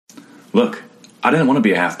Look, I didn't want to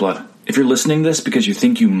be a half-blood. If you're listening to this because you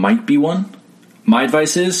think you might be one, my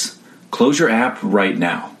advice is close your app right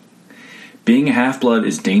now. Being a half-blood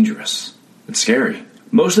is dangerous. It's scary.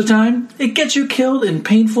 Most of the time, it gets you killed in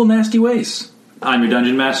painful, nasty ways. I'm your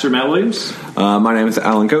Dungeon Master, Matt Williams. My name is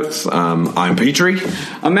Alan Coates. I'm Petrie.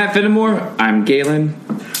 I'm Matt Fenimore. I'm Galen.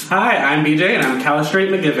 Hi, I'm BJ, and I'm Calistrate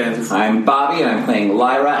McGivens. I'm Bobby, and I'm playing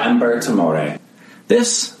Lyra Ember Tamore.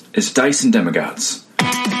 This is Dice and Demigods.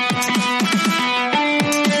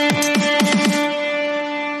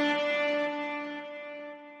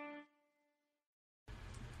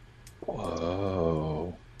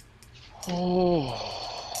 Whoa.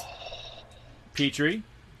 Petrie,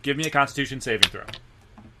 give me a Constitution saving throw.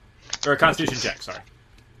 Or a Constitution check, sorry.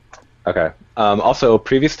 Okay. Also,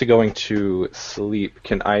 previous to going to sleep,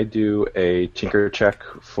 can I do a tinker check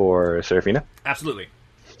for Seraphina? Absolutely.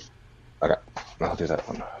 Okay. I'll do that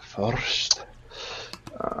one first.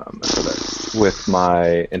 So that's with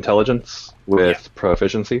my intelligence, with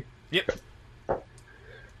proficiency. Yep.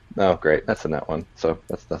 Oh, great. That's a net one, so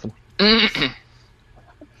that's nothing.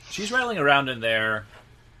 She's rattling around in there.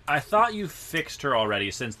 I thought you fixed her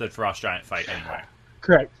already since the Frost Giant fight anyway.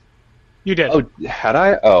 Correct. You did. Oh, had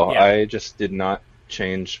I? Oh, Yeah. I just did not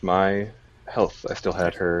change my health. I still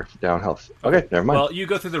had her down health. Okay, never mind. Well, you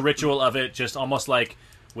go through the ritual of it, just almost like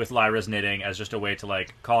with Lyra's knitting, as just a way to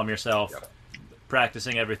like calm yourself,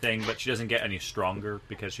 practicing everything, but she doesn't get any stronger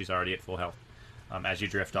because she's already at full health as you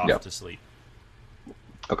drift off to sleep.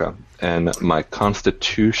 Okay, and my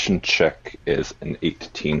Constitution check is an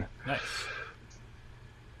 18. Nice.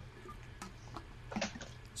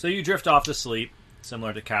 So you drift off to sleep,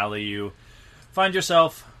 similar to Callie. You find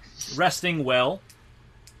yourself resting well.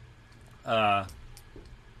 Not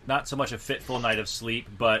so much a fitful night of sleep,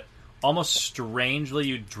 but almost strangely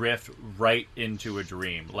you drift right into a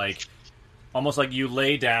dream. Like, almost like you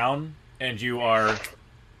lay down and you are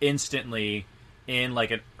instantly in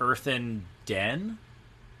like an earthen den.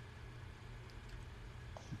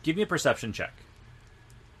 Give me a perception check.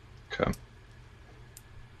 Okay.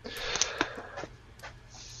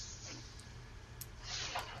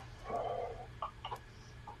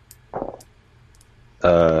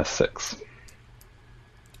 Six.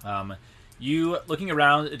 You looking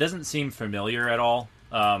around, it doesn't seem familiar at all.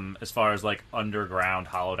 As far as like underground,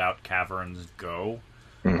 hollowed out caverns go.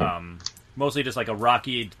 Mm-hmm. Mostly just like a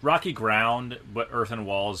rocky ground, but earthen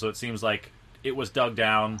walls. So it seems like it was dug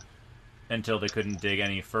down until they couldn't dig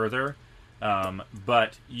any further.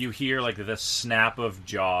 But you hear like the snap of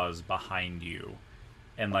jaws behind you,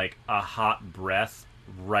 and like a hot breath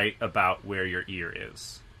right about where your ear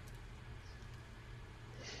is.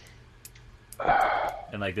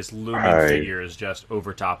 And like this looming figure is just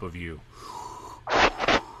over top of you.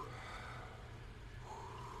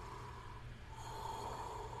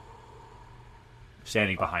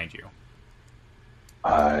 Standing behind you.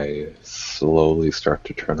 I slowly start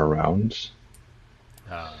to turn around.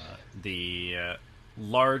 The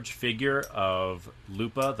large figure of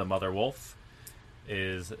Lupa, the mother wolf,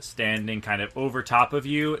 is standing kind of over top of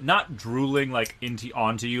you, not drooling like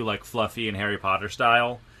onto you like Fluffy and Harry Potter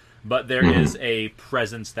style, but there is a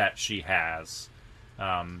presence that she has.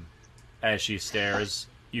 As she stares,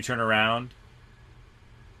 you turn around.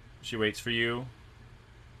 She waits for you.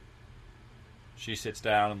 She sits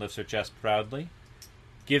down and lifts her chest proudly.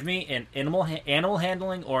 Give me an animal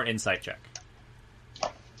handling or an insight check.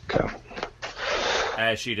 Okay.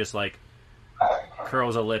 As she just like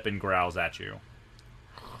curls a lip and growls at you.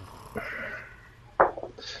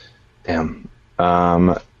 Damn.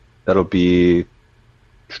 That'll be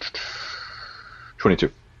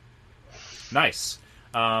 22. Nice.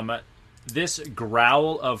 This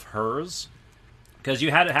growl of hers, because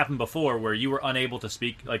you had it happen before where you were unable to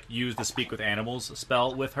speak, like use the speak with animals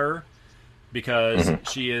spell with her, because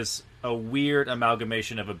she is a weird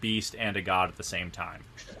amalgamation of a beast and a god at the same time.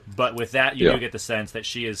 But with that, you do get the sense that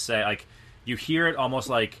she is like, you hear it almost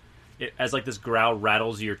like it, as like this growl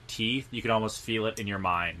rattles your teeth. You can almost feel it in your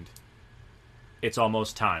mind. It's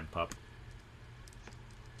almost time, pup.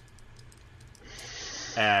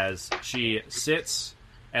 As she sits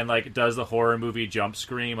and like does the horror movie jump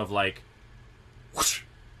scream of like whoosh,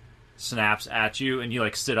 snaps at you, and you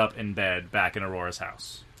like sit up in bed back in Aurora's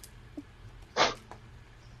house.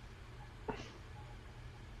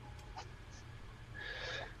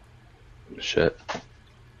 Shit.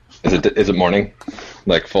 Is it morning?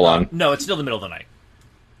 Like full on? No, it's still the middle of the night.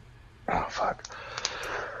 Oh fuck.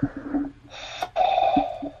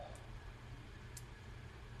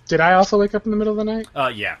 Did I also wake up in the middle of the night?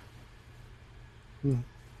 Yeah.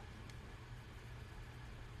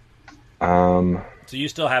 So you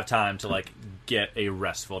still have time to like get a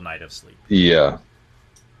restful night of sleep. Yeah.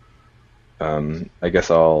 I guess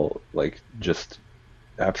I'll just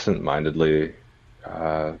absent-mindedly,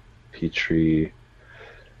 Petrie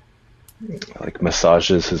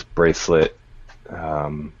massages his bracelet,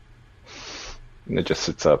 and it just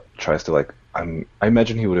sits up, tries to I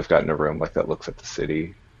imagine he would have gotten a room that looks at the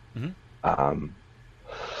city. Mm-hmm.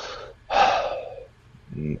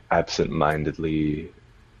 Absent-mindedly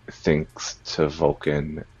thinks to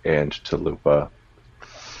Vulcan and to Lupa,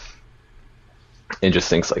 and just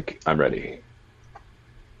thinks I'm ready,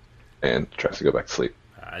 and tries to go back to sleep.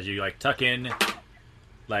 As you tuck in,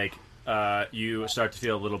 you start to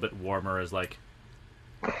feel a little bit warmer as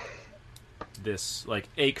this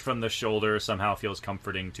ache from the shoulder somehow feels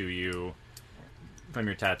comforting to you from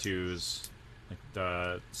your tattoos.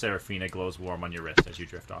 The Seraphina glows warm on your wrist as you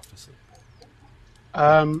drift off to sleep.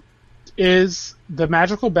 Is the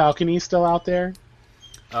magical balcony still out there?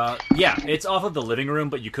 Yeah, it's off of the living room,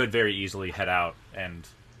 but you could very easily head out and...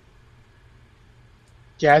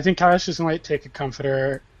 Yeah, I think Kala's just gonna take a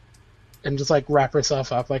comforter and just wrap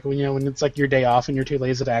herself up, when it's your day off and you're too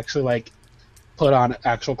lazy to actually put on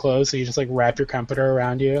actual clothes, so you just wrap your comforter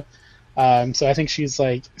around you. So I think she's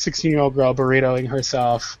 16-year-old girl burritoing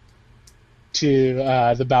herself to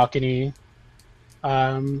the balcony.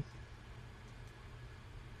 Because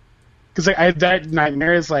that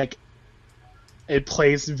nightmare is it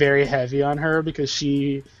plays very heavy on her because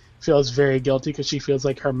she feels very guilty because she feels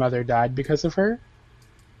like her mother died because of her.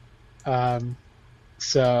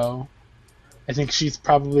 So I think she's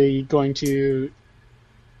probably going to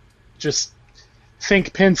just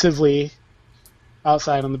think pensively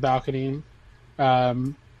outside on the balcony.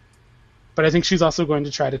 But I think she's also going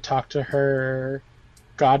to try to talk to her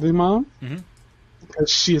godly mom. Mm-hmm. Because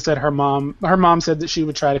she said her mom said that she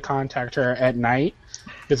would try to contact her at night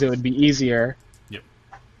because it would be easier. Yep.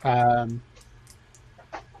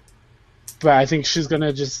 But I think she's going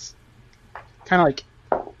to just kind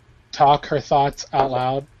of talk her thoughts out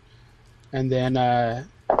loud. And then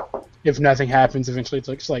if nothing happens, eventually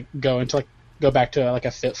it's go back to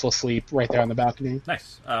a fitful sleep right there on the balcony.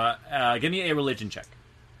 Nice. Give me a religion check.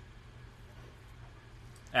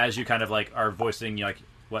 As you kind of are voicing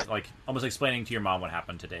what almost explaining to your mom what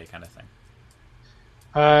happened today, kind of thing.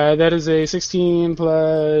 That is a 16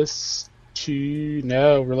 plus 2.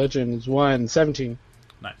 No, religion is 1. 17.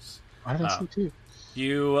 Nice. Why did I say 2?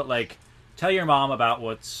 You tell your mom about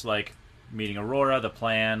what's meeting Aurora, the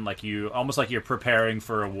plan. You almost you're preparing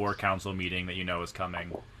for a war council meeting that is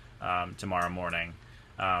coming tomorrow morning.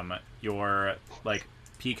 Your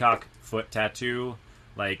peacock foot tattoo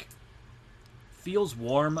feels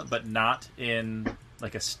warm, but not in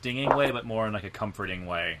a stinging way, but more in a comforting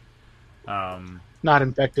way. Not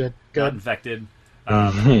infected. Good. Not infected.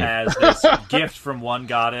 As this gift from one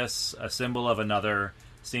goddess, a symbol of another,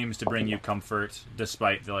 seems to bring you comfort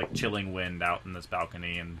despite the chilling wind out in this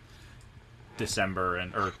balcony in December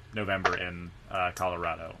or November in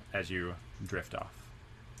Colorado as you drift off.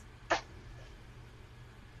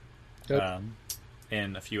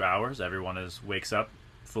 In a few hours, everyone wakes up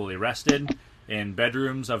fully rested in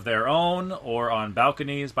bedrooms of their own or on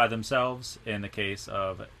balconies by themselves in the case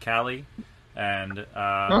of Callie. And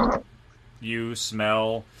you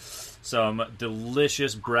smell some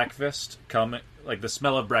delicious breakfast coming, the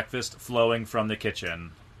smell of breakfast flowing from the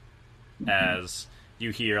kitchen as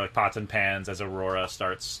you hear pots and pans as Aurora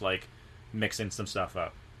starts mixing some stuff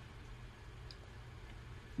up.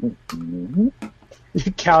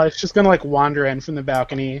 Callie's just gonna wander in from the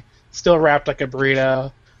balcony, still wrapped like a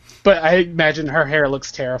burrito. But I imagine her hair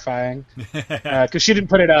looks terrifying because she didn't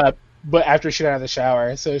put it up, but after she got out of the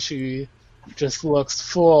shower, so she just looks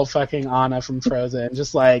full fucking Anna from Frozen,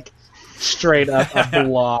 just straight up a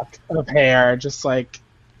block of hair, just and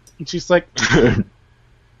she's good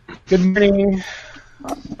morning.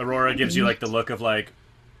 Aurora gives you the look of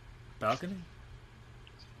balcony.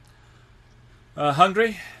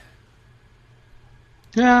 Hungry?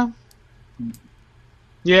 Yeah,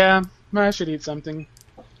 I should eat something.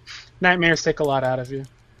 Nightmares take a lot out of you.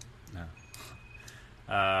 No.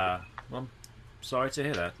 Well, sorry to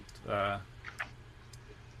hear that.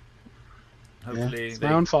 Hopefully it's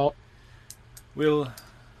my own fault. Will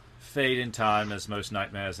fade in time as most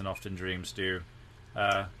nightmares and often dreams do.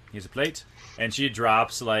 Here's a plate. And she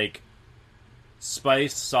drops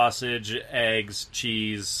spiced sausage, eggs,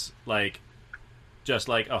 cheese, just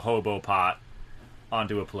a hobo pot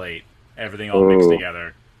onto a plate. Everything all mixed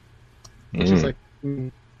together. She's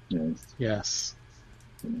yes.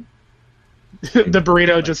 The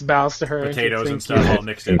burrito just bows to her. Potatoes and stuff all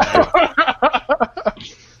mixed in there.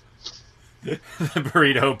 The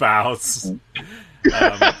burrito bows.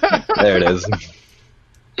 There it is.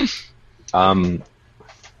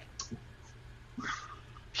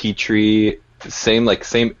 Petrie, same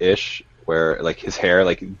ish, where like his hair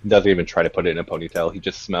like he doesn't even try to put it in a ponytail. He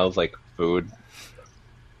just smells like food.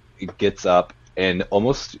 He gets up and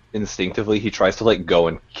almost instinctively he tries to like go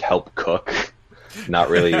and help cook, not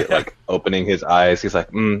really like opening his eyes. He's like,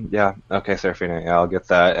 yeah, okay, Seraphina, yeah, I'll get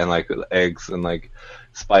that, and like eggs and like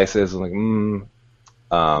spices and like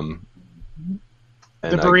and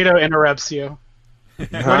The burrito interrupts you.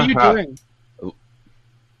 What are you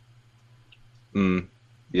doing?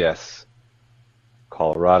 Yes.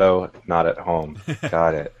 Colorado, not at home.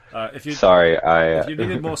 Got it. If you If you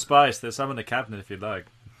needed more spice, there's some in the cabinet if you'd like.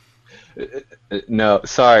 No,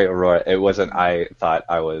 sorry, Aurora. It wasn't. I thought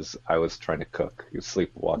I was trying to cook. He was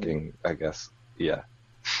sleepwalking, I guess. Yeah.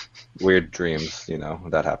 Weird dreams,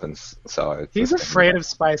 that happens. So He's afraid of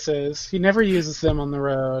spices. He never uses them on the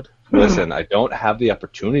road. Listen, I don't have the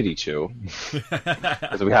opportunity to,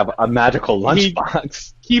 because we have a magical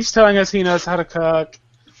lunchbox. Keeps telling us he knows how to cook,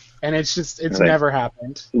 and it's never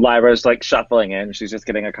happened. Lyra's like shuffling in. She's just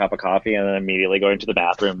getting a cup of coffee and then immediately going to the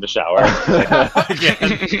bathroom to shower.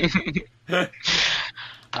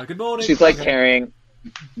 Good morning. She's like carrying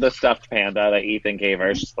the stuffed panda that Ethan gave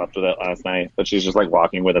her. She slept with it last night, but she's just like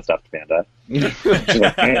walking with a stuffed panda. She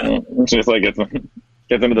just like gets him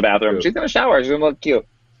to the bathroom. She's gonna shower. She's gonna look cute.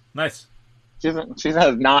 Nice. She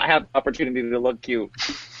has not had the opportunity to look cute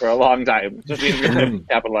for a long time. Just needs to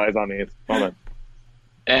capitalize on these moments.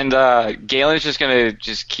 And Galen's just gonna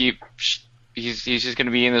keep. He's just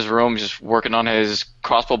gonna be in his room, just working on his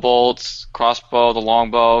crossbow bolts, the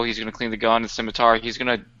longbow. He's gonna clean the gun, the scimitar. He's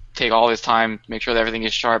gonna take all his time, make sure that everything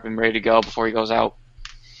is sharp and ready to go before he goes out.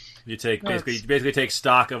 You basically take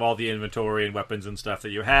stock of all the inventory and weapons and stuff that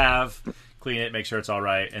you have, clean it, make sure it's all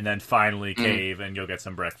right, and then finally cave and you'll get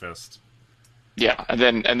some breakfast. Yeah, and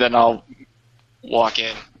then I'll walk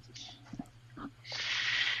in.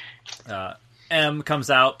 M comes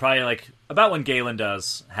out probably like about when Galen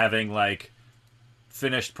does, having like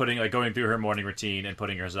finished going through her morning routine and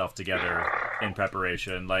putting herself together in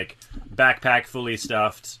preparation, like backpack fully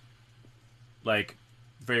stuffed, like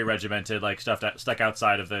very regimented, like stuff that stuck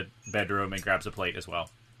outside of the bedroom, and grabs a plate as well.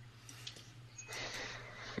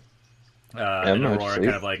 And Aurora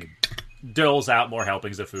kind of like doles out more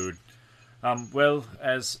helpings of food. Well,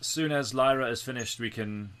 as soon as Lyra is finished, we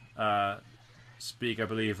can speak. I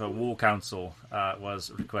believe a war council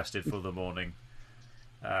was requested for the morning.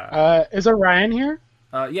 Is Orion here?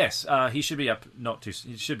 Yes, he should be up.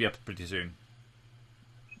 He should be up pretty soon.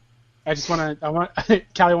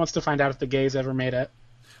 Callie wants to find out if the gays ever made it,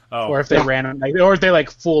 or if they ran, or if they like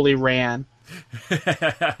fully ran.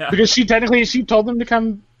 Because she told them to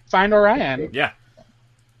come find Orion. Yeah.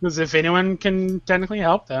 Because if anyone can technically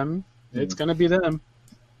help them, it's gonna be them.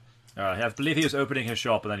 I believe he was opening his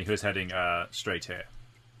shop and then he was heading straight here.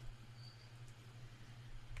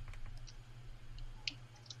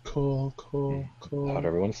 Cool. How'd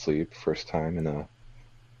everyone sleep? First time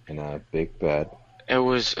in a big bed. It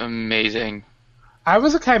was amazing. I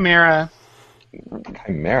was a chimera.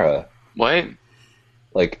 Chimera? What?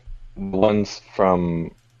 Like the ones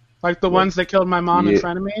from... Like the ones that killed my mom in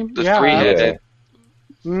front of me? The three-headed.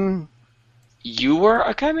 Mm. You were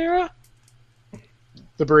a chimera?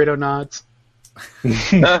 The burrito nods.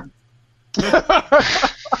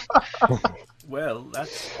 Well,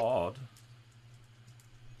 that's odd.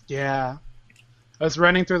 Yeah. I was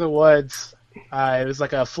running through the woods. It was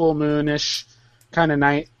like a full moon-ish kind of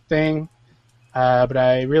night thing. But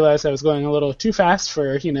I realized I was going a little too fast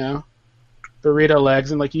for, burrito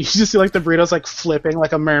legs. And like you just see like the burrito's like flipping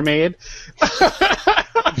like a mermaid.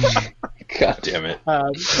 God damn it.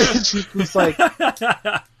 She was like...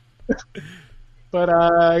 But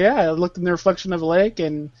yeah, I looked in the reflection of a lake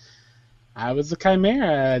and I was a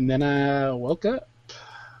chimera, and then I woke up.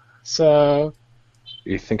 So...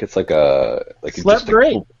 You think it's like a slept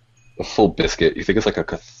great. A full biscuit? You think it's like a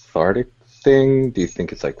cathartic thing? Do you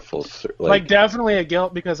think it's like full like definitely a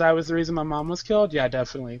guilt because I was the reason my mom was killed? Yeah,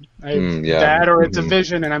 definitely. Yeah. That or it's a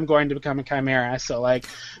vision and I'm going to become a chimera. So like,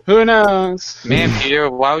 who knows? Man, Peter,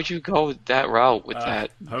 why would you go that route with that?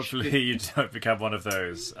 Hopefully you don't become one of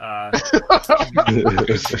those. I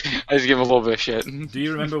just give him a little bit of shit. Do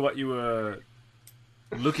you remember what you were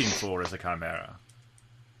looking for as a chimera?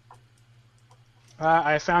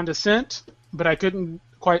 I found a scent, but I couldn't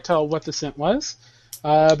quite tell what the scent was.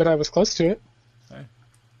 But I was close to it. Okay.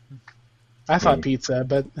 I thought pizza,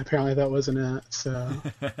 but apparently that wasn't it. So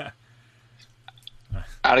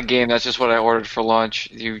out of game. That's just what I ordered for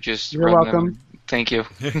lunch. You're welcome. Thank you.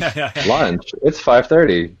 Lunch? It's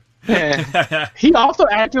 5:30. He also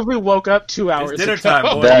actively woke up 2 hours It's dinner ago. time,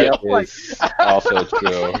 boy. That Like, is also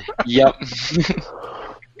true. Yep.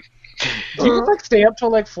 do you like stay up till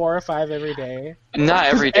like 4 or 5 every day? Not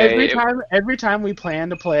every day. Every time we plan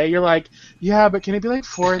to play, you're like, yeah, but can it be like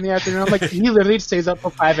 4 in the afternoon? I'm like, he literally stays up till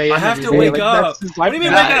 5 a.m. I have every to day. wake Like, up. that's his What do you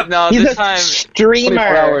mean lifestyle. wake up? No, He's this a time. streamer.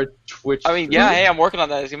 24-hour Twitch. I mean, yeah, hey, I'm working on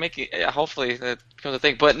that. It's gonna make it. Hopefully, that becomes a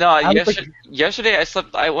thing. But no, yesterday I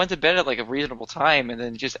slept. I went to bed at like a reasonable time, and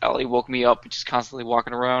then just Ellie woke me up, just constantly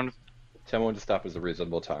walking around. Tell me when to stop is a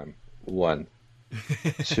reasonable time. 1,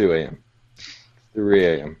 2 a.m., 3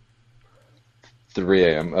 a.m., 3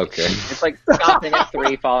 a.m. Okay. It's like stopping at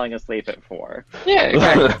 3, falling asleep at 4. Yeah,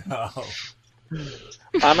 exactly. Oh.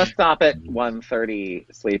 I'm a stop at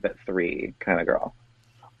 1:30, sleep at 3 kind of girl.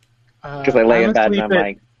 Because Because I lay in bed and I'm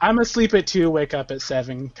like, I'm asleep at 2, wake up at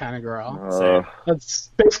 7 kind of girl. ugh, That's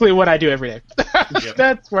basically what I do every day. Yep.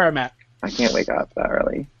 That's where I'm at. I can't wake up that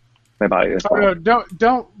early. My body just Oh, no,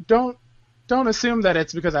 won't. don't assume that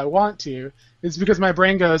it's because I want to. It's because my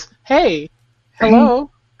brain goes, hey, hello,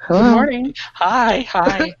 good morning. Hi.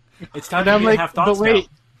 It's time And to I'm be like, have but thoughts wait,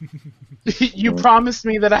 now. you promised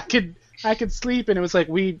me that I could sleep, and it was like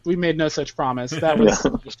we made no such promise. That was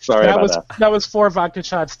Sorry that about was that. that was 4 vodka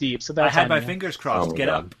shots deep. So I that's had on my you. fingers crossed. Oh my Get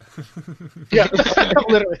God. up. Yeah,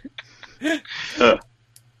 literally. And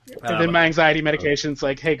then Um, my anxiety medication's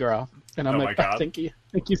like, hey girl, and I'm Oh like, my God. thank you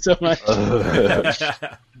so much.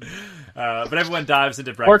 But everyone dives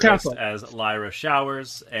into Or breakfast counseling. as Lyra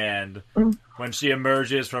showers, and when she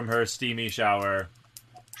emerges from her steamy shower,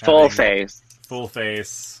 Full having face, full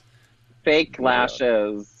face, fake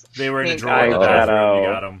lashes. they were in a Pink drawer in the bathroom. You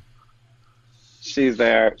eyeshadow. got them. She's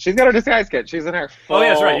there. She's got her disguise kit. She's in her full. Oh yeah,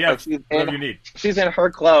 that's right. Yeah, like, she's whatever you in, need. she's in her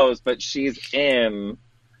clothes, but she's in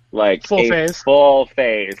like Full a face. full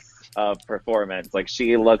face of performance. Like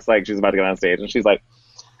she looks like she's about to get on stage, and she's like,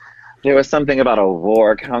 "There was something about a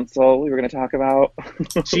war council we were going to talk about."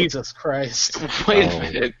 Jesus Christ. Wait a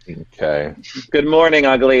minute. Okay. Good morning,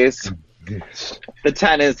 uglies. The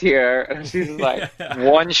 10 is here, and she's just like,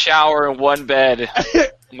 One shower and one bed.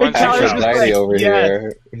 One Tyler's shower. just Anxiety like, over yes.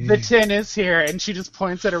 here. The 10 is here, and she just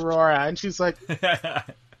points at Aurora, and she's like, That's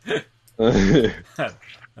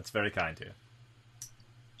very kind to you.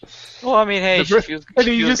 Well, I mean, hey, The she bur- feels, and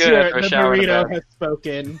she you feels just good hear after it, a the shower in burrito bed. has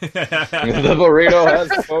spoken. The burrito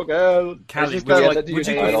has spoken. Callie, Just would you, add that to would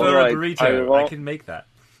you your title. prefer a Like, burrito? I I won't- can make that.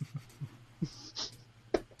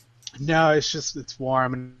 No, it's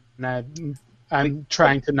warm, and I'm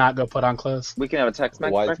trying to not go put on clothes. "We can have a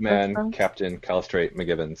Tex-Mex Wise breakfast man, then?" Captain Calstrate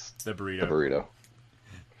McGibbons. The The burrito.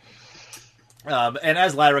 burrito. And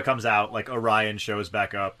as Lyra comes out, like Orion shows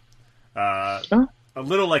back up, a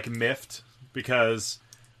little like miffed because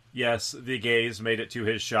yes, the gays made it to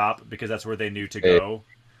his shop because that's where they knew to go.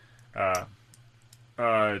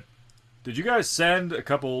 Did you guys send a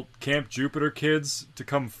couple Camp Jupiter kids to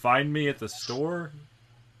come find me at the store?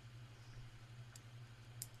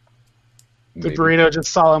 The Maybe. burrito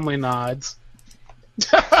just solemnly nods.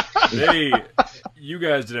 You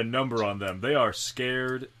guys did a number on them. They are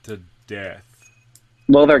scared to death.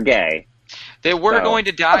 Well, they're gay. They were So- going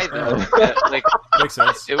to die, though. Like, Makes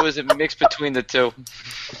sense. it was a mix between the two.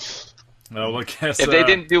 No, I guess If they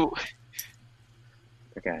didn't do...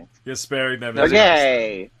 Okay. guess sparing them. They're is-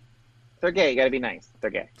 gay. They're gay. You gotta be nice.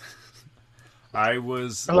 They're gay. I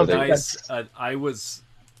was I love that. nice. I was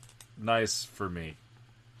nice for me.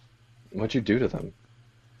 What'd you do to them?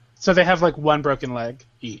 So they have like one broken leg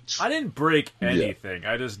each. I didn't break anything.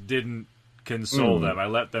 I just didn't console them. I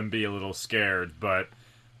let them be a little scared, but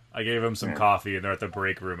I gave them some coffee, and they're at the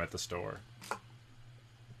break room at the store.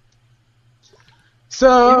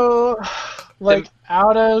 So, like,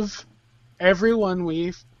 out of everyone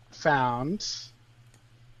we've found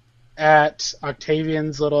at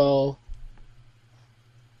Octavian's little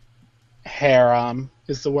harem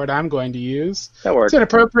is the word I'm going to use. That works. It's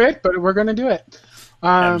inappropriate, but we're going to do it.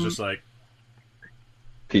 I was just like,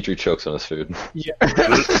 Petrie chokes on his food. Yeah.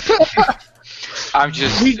 I'm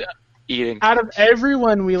just We- eating. Out of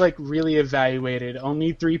everyone we like really evaluated,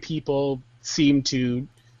 only 3 people seem to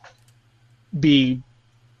be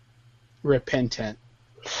repentant,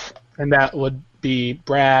 and that would be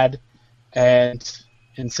Brad and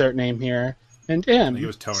insert name here and M. think it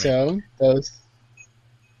was Tony. So those. I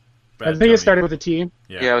Brad think Tony. it started with a T.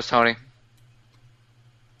 Yeah, it was Tony.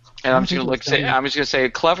 And I'm just think gonna it like was say, Tony. I'm just gonna say,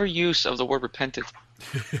 clever use of the word repentant.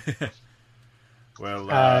 Well,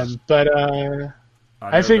 But know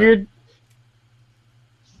I that- figured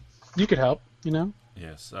you could help. You know,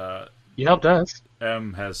 yes, you helped us.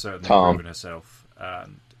 M has certainly Tom. proven herself,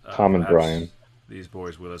 and Tom and perhaps Brian. These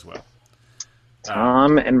boys will as well.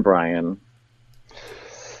 Tom and Brian.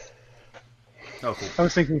 Oh, cool. I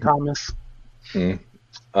was thinking Thomas. Doesn't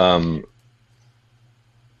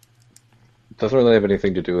really have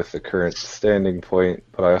anything to do with the current standing point,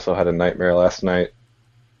 but I also had a nightmare last night.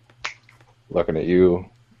 Looking at you.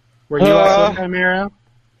 Were you also a Chimera?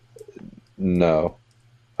 No,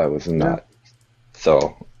 I was not.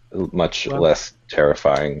 So much less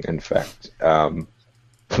terrifying, in fact.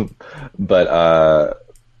 But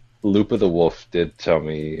Lupa the Wolf did tell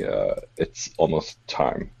me it's almost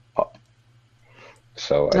time up.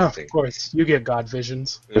 So I think, of course, you get God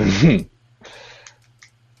visions.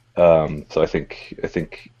 so I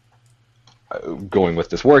think going with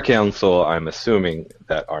this war council, I'm assuming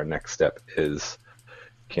that our next step is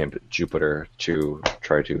Camp Jupiter to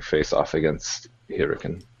try to face off against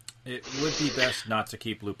Hurricane. It would be best not to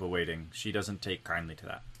keep Lupa waiting. She doesn't take kindly to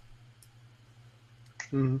that.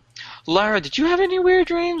 Mm-hmm. Lyra, did you have any weird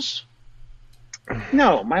dreams?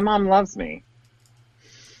 No, my mom loves me.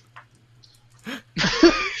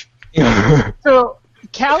 So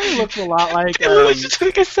Callie looks a lot like. Just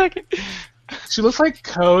take a second. She looks like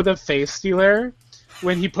Ko, the face stealer,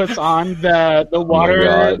 when he puts on the water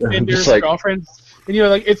God. vendor's Just like- girlfriend's. And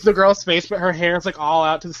like it's the girl's face, but her hair is like all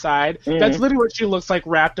out to the side. Mhm. That's literally what she looks like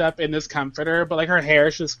wrapped up in this comforter. But like her hair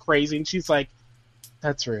is just crazy, and she's like,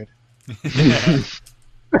 "That's rude."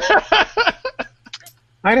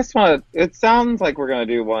 I just want to. It sounds like we're gonna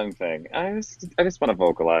do one thing. I just want to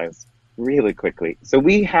vocalize really quickly. So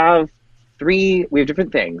we have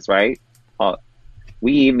different things, right?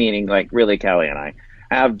 We meaning like really Callie and I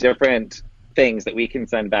have different things that we can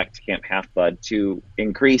send back to Camp Half-Blood to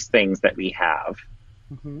increase things that we have,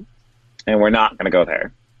 Mm-hmm. and we're not gonna go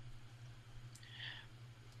there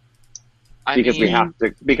because we have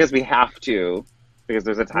to. Because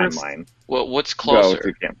there's a timeline. What's Go closer?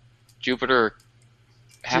 to Camp. Jupiter or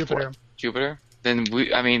Half-Blood? Jupiter? Then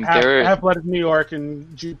they're Half-Blood is New York,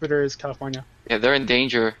 and Jupiter is California. they're in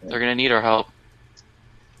danger. They're gonna need our help.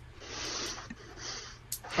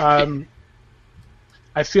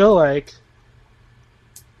 I feel like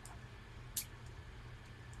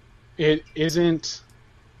it isn't.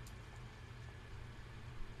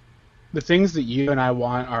 The things that you and I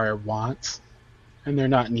want are wants, and they're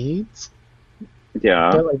not needs.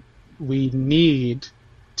 Yeah. But like, we need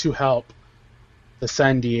to help the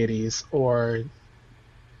sun deities, or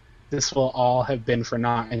this will all have been for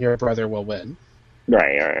naught, and your brother will win.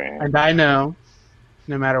 Right. And I know,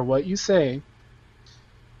 no matter what you say,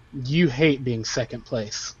 you hate being second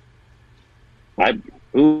place.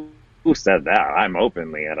 Who said that? I'm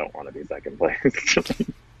openly. I don't want to be second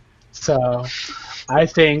place. So, I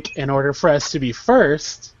think in order for us to be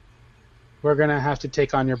first, we're going to have to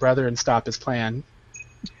take on your brother and stop his plan.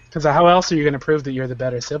 Because how else are you going to prove that you're the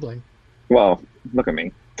better sibling? Well, look at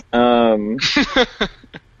me. Done.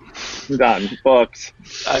 Booked.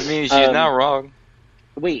 I mean, she's not wrong.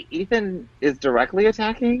 Wait, Ethan is directly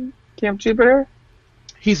attacking Camp Jupiter?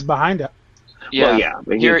 He's behind it. Yeah, Well, yeah,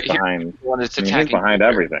 but he's behind. He's He's behind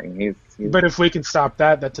everything. He's But if we can stop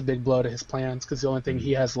that, that's a big blow to his plans, because the only thing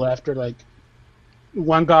he has left are, like,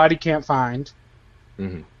 one god he can't find,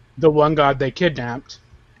 Mhm. the one god they kidnapped.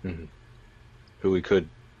 Mhm. Who we could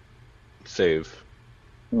save.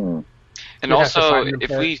 And We'd have to also, find him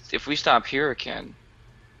if we stop Hurricane,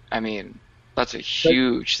 I mean, that's a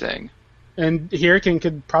huge thing. And Hurricane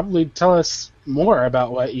could probably tell us more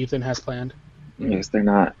about what Ethan has planned. Yes, they're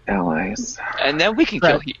not allies. And then we can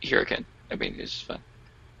kill Right. Hurricane. I mean, it's just fun.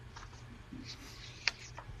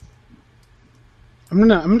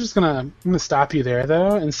 I'm just gonna stop you there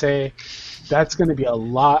though and say that's gonna be a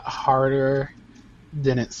lot harder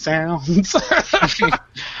than it sounds.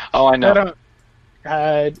 Oh, I know.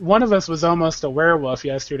 One of us was almost a werewolf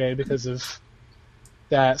yesterday because of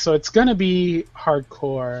that, so it's gonna be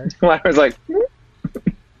hardcore. Lyra's like,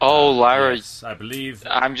 Oh, Lyra, Yes, I believe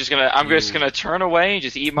I'm just gonna turn away and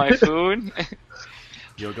just eat my food.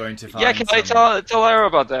 you're going to find Yeah, can I tell Lyra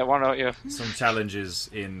about that? Why don't you? some challenges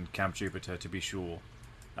in Camp Jupiter, to be sure.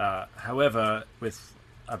 However,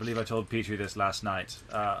 I believe I told Petrie this last night,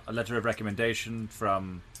 a letter of recommendation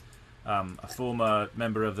from a former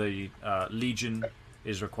member of the Legion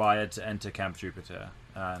is required to enter Camp Jupiter,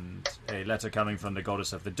 and a letter coming from the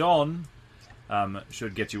Goddess of the Dawn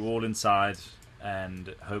should get you all inside,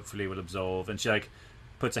 and hopefully will absolve. And she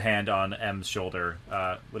puts a hand on M's shoulder.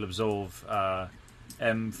 Will absolve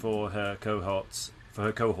M for her cohorts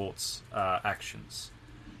actions.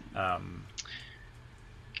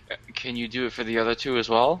 Can you do it for the other two as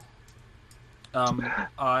well?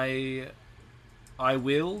 I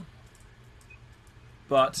will,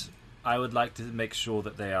 but I would like to make sure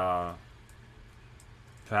that they are.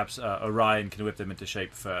 Perhaps Orion can whip them into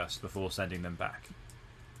shape first before sending them back.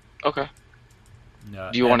 Okay.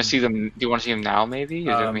 Do you want to see them? Do you want to see them now? Maybe.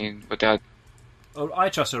 I mean, without. Oh, I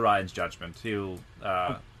trust Orion's judgment. He'll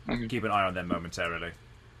keep an eye on them momentarily.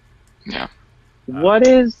 Yeah. What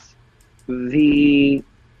is the...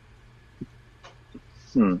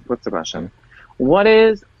 what's the question? What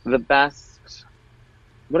is the fastest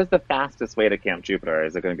way to Camp Jupiter?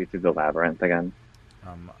 Is it going to be through the labyrinth again?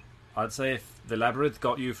 I'd say if the labyrinth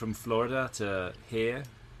got you from Florida to here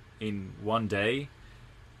in one day,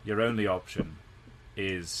 your only option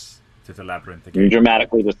is to the labyrinth again. You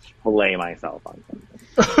dramatically just play myself on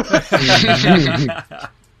something.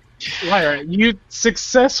 Lyra, you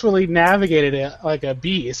successfully navigated it like a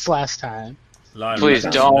beast last time. Lyra, Please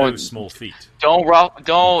that's don't. no small feat. Don't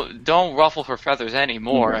ruffle her feathers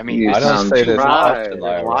anymore. I mean, I don't say this right, often,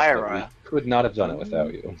 Lyra. Lyra. We could not have done it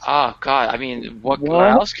without you. Oh God! I mean, what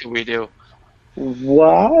else can we do?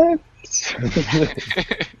 What?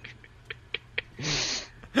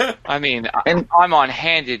 I mean, I'm on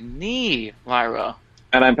handed knee, Lyra.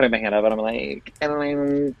 And I'm putting my hand up and I'm like, and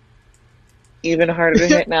I'm even harder to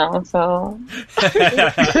hit now, so...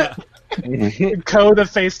 Ko, the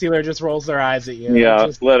face dealer, just rolls their eyes at you. Yeah,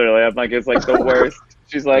 Just- literally. I'm like, it's like the worst.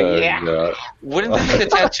 She's like, yeah. Wouldn't that be the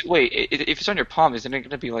tattoo? Wait, if it's on your palm, isn't it going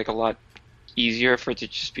to be like a lot easier for it to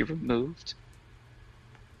just be removed?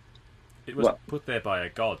 It was What? put there by a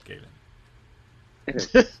god, Galen.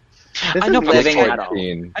 This I know, is but living like, at all.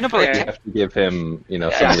 14. I know, but You like, have to give him, some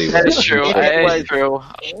yeah, leeway. that is true. It That was is true.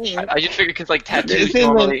 I just figured because like tattoos This is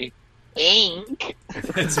normally. Ink.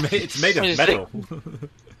 It's made of Just metal.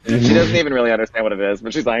 She doesn't even really understand what it is,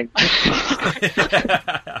 but she's like,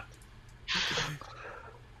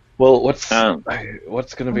 Well, what's Um. going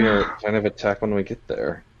to be our kind of attack when we get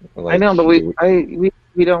there? I know, but we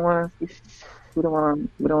don't want to. We don't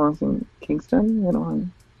want to see Kingston. We don't want.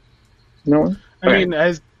 No. I mean,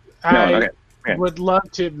 I okay. would love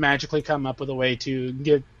to magically come up with a way to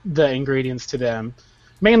get the ingredients to them,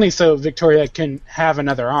 mainly so Victoria can have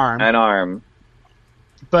another arm. An arm.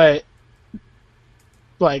 But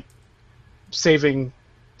like saving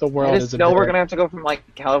the world I is just a know bit... we're gonna have to go from like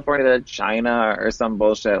California to China or some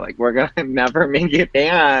bullshit. Like we're gonna never make it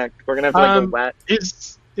back. We're gonna have to like go wet.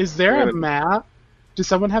 Is there We're a gonna- map? Does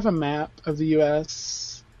someone have a map of the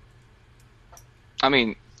U.S.? I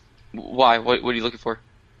mean, why? What are you looking for?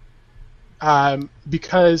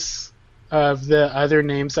 Because of the other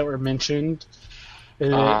names that were mentioned.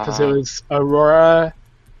 Because it was Aurora,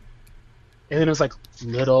 and then it was like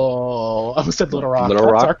Little. I almost said Little Rock. Little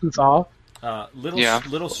That's Rock? Arkansas.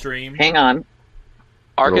 Little stream Hang on.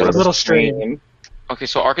 Arkansas. Little Stream. Okay,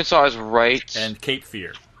 so Arkansas is right. and Cape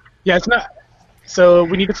Fear. Yeah, it's not. So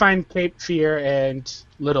we need to find Cape Fear and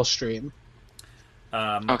Little Stream.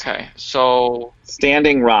 Okay, so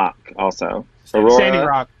Standing Rock also. Aurora, Standing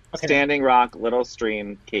Rock. Okay. Standing Rock, Little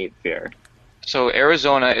Stream, Cape Fear. so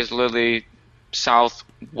Arizona is literally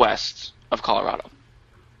southwest of Colorado.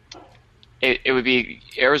 It would be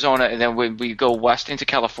Arizona, and then when we go west into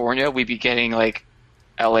California, we'd be getting like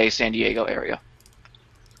L.A., San Diego area.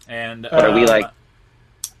 And But are we like?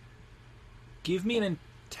 give me an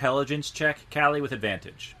intelligence check, Callie, with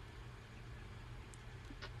advantage.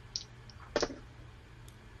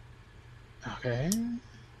 Okay.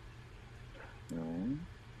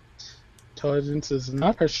 Intelligence is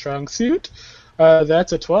not her strong suit.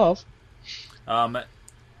 That's a 12.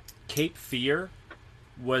 Cape Fear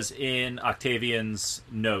was in Octavian's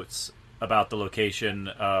notes about the location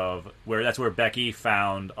of where Becky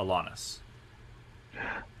found Alanis.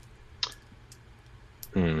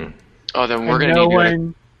 Oh, then we're And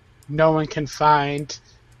gonna no one can find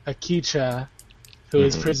Akicha, who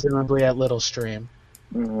is presumably at Little Stream.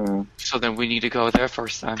 So then we need to go there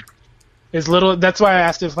first. Then That's why I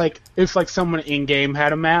asked if someone in game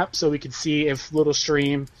had a map so we could see if Little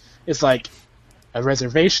Stream is like a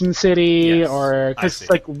reservation city Yes, or I because see.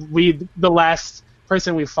 the last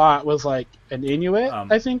person we fought was like an Inuit,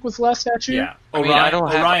 I think was the last statue. Yeah, I mean, Orion, I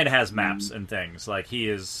don't have- Orion has maps and things. Like he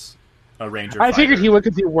is a ranger. I figured fighter. he would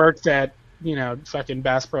because he worked at fucking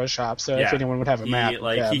Bass Pro Shop. So if Yeah. anyone would have a map,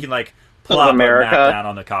 He can like plop a America. map down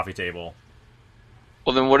on the coffee table.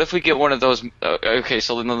 Well, then what if we get one of those? Okay,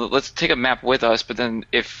 so then let's take a map with us. But then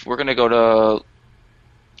if we're gonna go to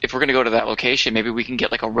that location, maybe we can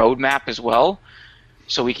get like a road map as well,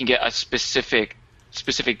 so we can get a specific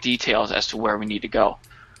details as to where we need to go.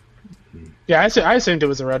 Yeah, I assumed it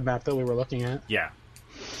was a road map that we were looking at. Yeah,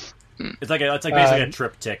 it's like basically a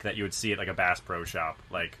triptych that you would see at like a Bass Pro Shop.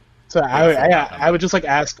 Like So Yeah, I would just like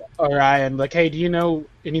ask Orion, like, hey, do you know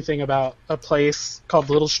anything about a place called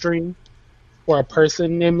Little Stream, or a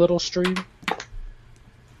person named Little Stream?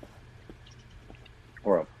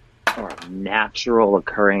 Or a natural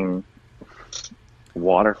occurring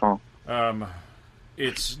Waterfall.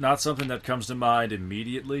 It's not something that comes to mind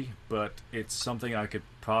immediately, but it's something I could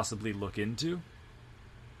possibly look into.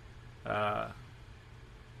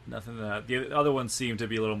 Nothing that the other ones seem to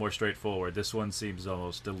be a little more straightforward. This one seems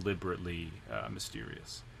almost deliberately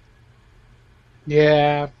mysterious.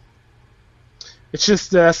 Yeah. It's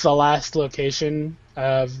just that's the last location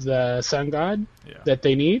of the sun god that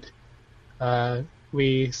they need.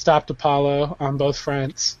 We stopped Apollo on both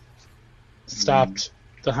fronts, stopped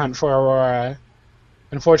the hunt for Aurora.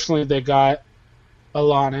 Unfortunately, they got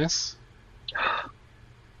Alanis.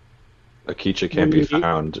 Akicha can't be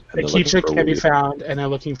found. And Akicha can be found, and they're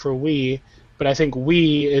looking for Wee. But I think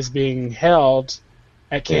Wee is being held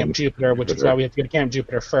at Camp Jupiter, which is why we have to go to Camp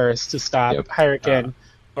Jupiter first to stop Hyrule.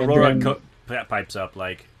 Aurora pipes up,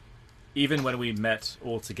 like, even when we met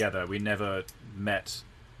all together, we never met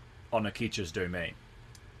on Akicha's domain.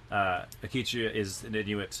 Akicha is an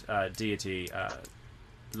Inuit deity,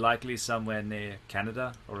 likely somewhere near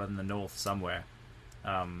Canada or in the north somewhere.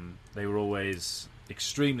 They were always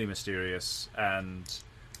extremely mysterious, and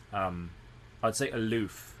I'd say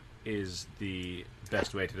aloof is the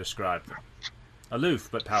best way to describe them. Aloof,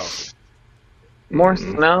 but powerful. More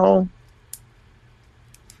snow?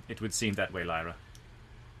 It would seem that way, Lyra.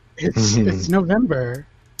 It's November.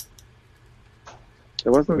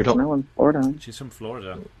 There wasn't snow in Florida. She's from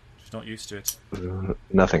Florida. She's not used to it.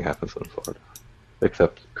 Nothing happens in Florida.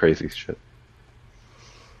 Except crazy shit.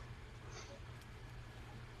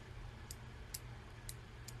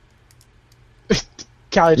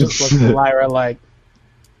 Callie just looks at Lyra like,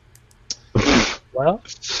 well,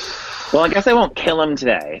 I guess I won't kill him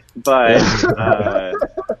today, but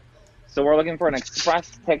so we're looking for an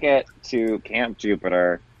express ticket to Camp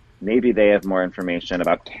Jupiter. Maybe they have more information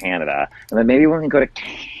about Canada, and then maybe when we go to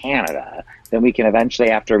Canada, then we can eventually,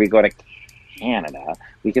 after we go to Canada,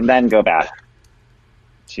 we can then go back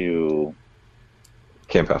to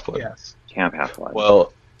Camp Half-Blood. Yes. Camp Half-Blood.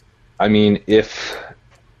 Well, I mean, if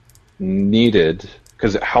needed,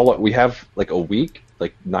 because we have like a week,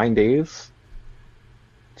 like 9 days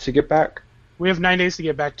to get back. We have 9 days to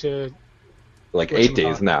get back to. Like 8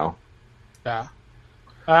 days now. Yeah.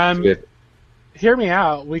 So hear me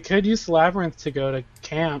out. We could use the labyrinth to go to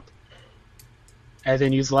camp, and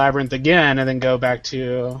then use the labyrinth again, and then go back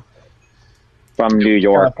to. From New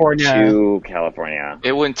York California. to California.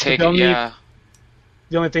 It wouldn't take The it, only- yeah.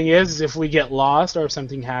 The only thing is, if we get lost or if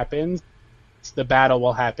something happens, the battle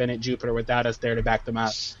will happen at Jupiter without us there to back them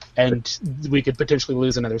up, and we could potentially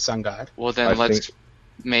lose another sun god. Well, then I let's think-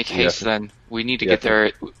 make haste then. We need to Yeah, get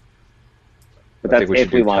there. But I that's think if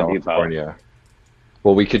should we do want to do both. California.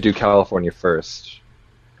 Well, we could do California first,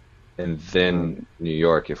 and then New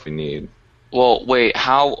York if we need, Well, wait,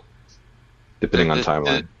 how... depending on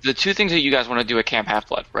timeline. The two things that you guys want to do at Camp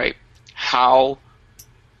Half-Blood, right? How...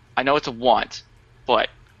 I know it's a want, but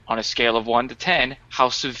on a scale of 1 to 10, how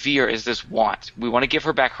severe is this want? We want to give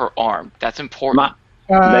her back her arm. That's important.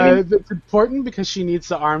 It's important because she needs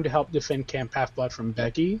the arm to help defend Camp Half-Blood from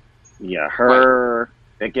Becky. Yeah, her.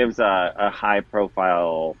 It gives a high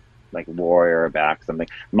profile like warrior back something.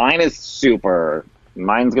 Mine is super.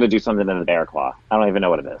 Mine's gonna do something to the bear claw. I don't even know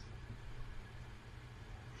what it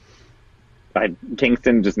is.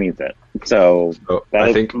 Kingston just needs it. So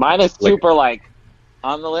I think mine is super like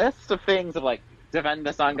on the list of things of like defend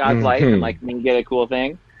the sun god's life and like me get a cool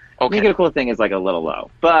thing. Okay. Me get a cool thing is like a little low,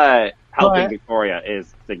 but helping Victoria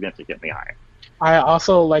is significantly higher. I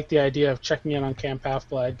also like the idea of checking in on Camp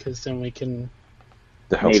Half-Blood because then we can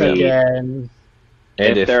to help check them. in.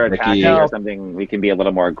 If they're Nikki- attacking or something, we can be a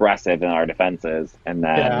little more aggressive in our defenses, and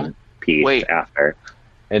then peace after.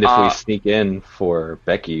 And if we sneak in for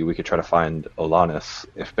Becky, we could try to find Olanis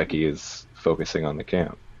if Becky is focusing on the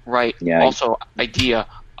camp. Right. Yeah. Also, idea.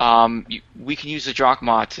 We can use the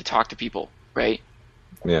Drachma to talk to people, right?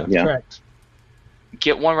 Yeah. Correct.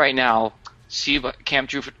 Get one right now. See what Camp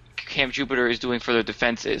Jupiter is doing for their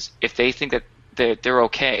defenses. If they think that they're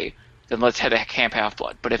okay, then let's head to Camp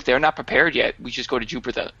Half-Blood. But if they're not prepared yet, we just go to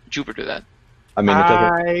Jupiter then. I mean, it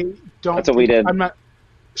doesn't, I don't. That's what we did. I'm not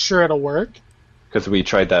sure it'll work. because we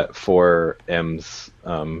tried that for M's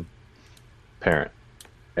parent,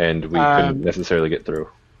 and we couldn't necessarily get through.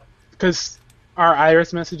 Because our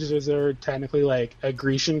iris messages are technically like a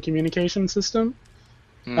Grecian communication system.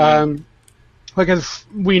 Like if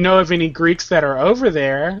we know of any Greeks that are over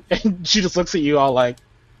there, and she just looks at you all like,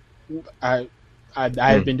 I've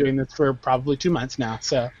been doing this for probably 2 months now,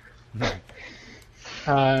 so.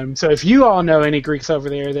 So if you all know any Greeks over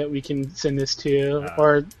there that we can send this to,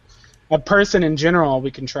 or a person in general,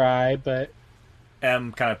 we can try. But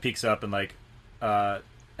M kind of peeks up and like,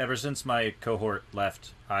 ever since my cohort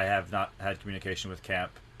left, I have not had communication with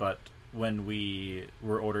camp. But when we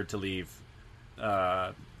were ordered to leave,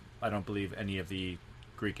 I don't believe any of the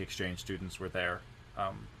Greek exchange students were there.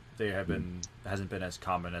 They have been hasn't been as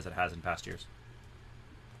common as it has in past years.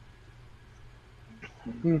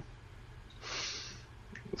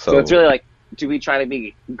 So it's really like, do we try to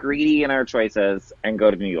be greedy in our choices and go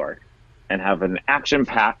to New York and have an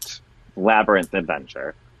action-packed labyrinth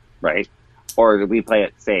adventure, right? Or do we play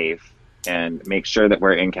it safe and make sure that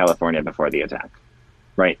we're in California before the attack?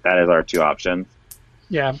 Right? That is our two options.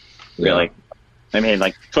 Yeah. Really. I mean,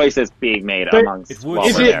 like, choices being made But amongst It would while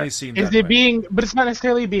we're certainly there. seem Is that it way. being, but it's not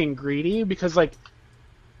necessarily being greedy because like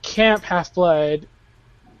Camp Half-Blood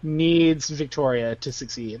needs Victoria to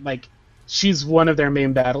succeed. Like she's one of their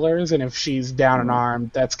main battlers, and if she's down and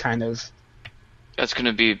armed, that's kind of That's going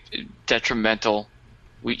to be detrimental.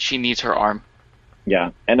 She needs her arm.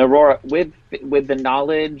 Yeah. And Aurora, with the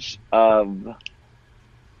knowledge of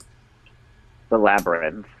the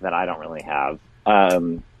labyrinth that I don't really have,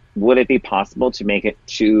 would it be possible to make it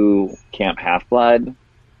to Camp Half-Blood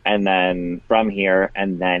and then from here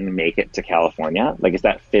and then make it to California? Like, is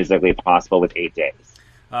that physically possible with 8 days?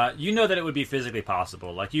 You know that it would be physically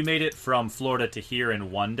possible. Like, you made it from Florida to here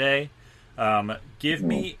in 1 day. Give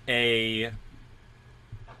me a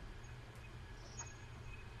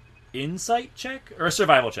insight check or a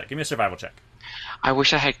survival check. Give me a survival check. I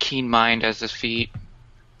wish I had keen mind as this feat.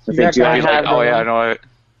 So Yeah, do I guys, have? Oh yeah, I know it.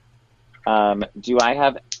 Do I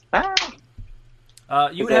have?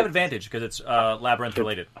 You would have advantage because it's labyrinth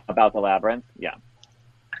related. About the labyrinth? Yeah.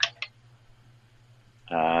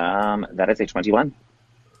 That is a 21.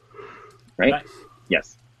 Right? Nice.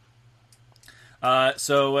 Yes.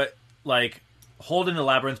 So, like, holding the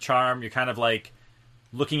labyrinth charm, you're kind of like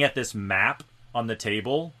looking at this map on the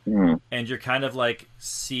table, and you're kind of like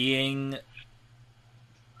seeing,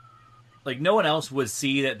 like, no one else would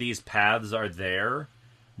see that these paths are there,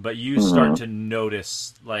 but you start to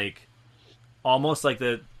notice, like, almost like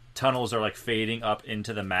the tunnels are like fading up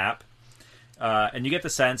into the map, and you get the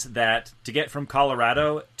sense that to get from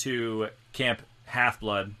Colorado to Camp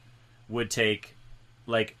Half-Blood would take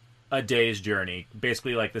like a day's journey,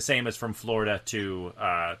 basically like the same as from Florida to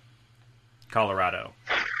Colorado.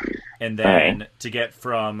 And then to get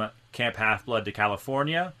from Camp Half-Blood to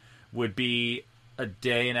California would be a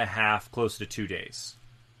day and a half, close to 2 days.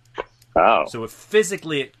 Oh. So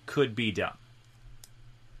physically it could be done.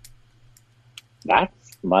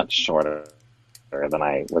 That's much shorter than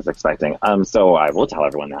I was expecting. So I will tell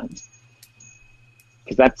everyone that.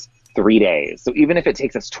 Because that's 3 days. So even if it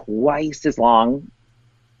takes us twice as long,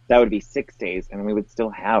 that would be 6 days, and we would still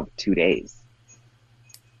have 2 days.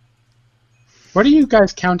 What are you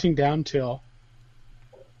guys counting down till?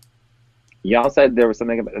 Y'all said there was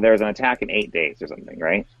there was an attack in 8 days or something,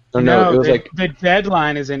 right? No, it was like the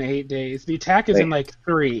deadline is in 8 days. The attack is in like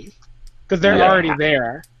 3 because they're Yeah. already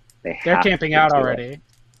there. They're have camping to out do it. already.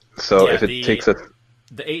 so. Yeah, if it takes us,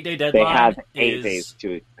 The 8-day They deadline have 8 is days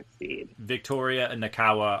to succeed. Victoria and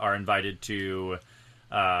Nakawa are invited to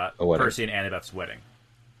wedding. Percy and Annabeth's wedding.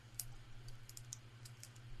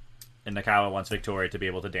 And Nakawa wants Victoria to be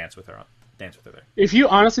able to dance with her there. If you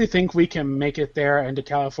honestly think we can make it there and to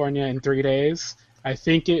California in 3 days, I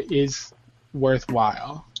think it is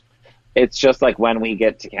worthwhile. It's just like when we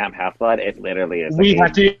get to Camp Half-Blood, it literally is. We like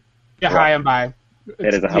have to get high and by.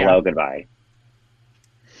 It is a hello, goodbye.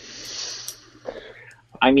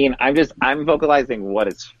 I mean, I'm vocalizing what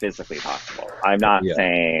is physically possible. I'm not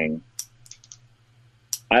saying.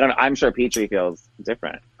 I'm sure Petrie feels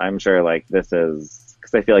different. I'm sure like this is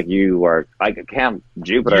because I feel like you are like Camp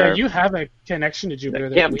Jupiter. Yeah, you have a connection to Jupiter.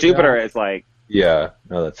 that Camp we Jupiter don't. is like yeah,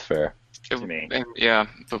 no, that's fair. to me. Yeah,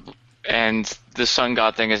 and the sun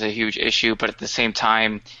god thing is a huge issue, but at the same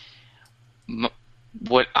time,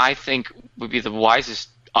 what I think would be the wisest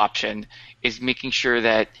option is making sure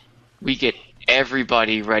that we get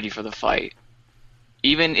everybody ready for the fight.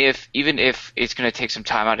 Even if it's going to take some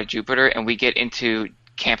time out of Jupiter and we get into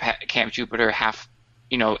Camp Jupiter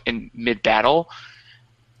in mid battle,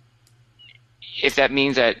 if that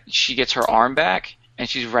means that she gets her arm back and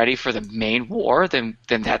she's ready for the main war, then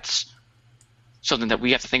that's something that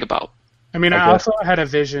we have to think about. I mean, I also had a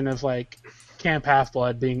vision of like Camp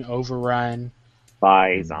Half-Blood being overrun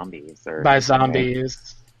by zombies. By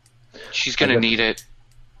zombies. She's gonna need it.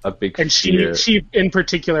 A big And fear. she in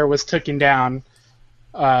particular was taken down.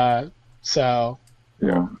 So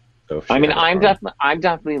Yeah. So if she I mean, had I'm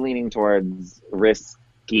definitely leaning towards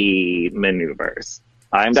risky maneuvers.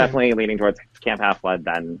 I'm definitely leaning towards Camp Half-Blood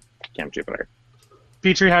than Camp Jupiter.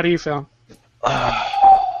 Petrie, how do you feel?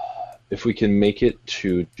 if we can make it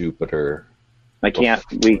to Jupiter, I can't.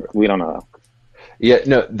 We don't know. Yeah,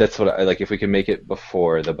 no, that's what I like. If we can make it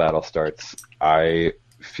before the battle starts, I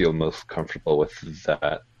feel most comfortable with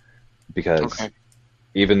that because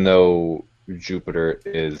even though Jupiter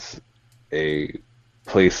is a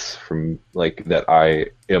place from like that I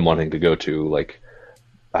am wanting to go to, like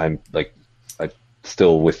I'm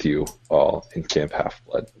still with you all in Camp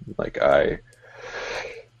Half-Blood. Like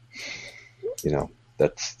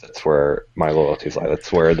that's where my loyalties lie.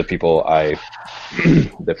 That's where the people I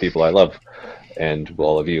love and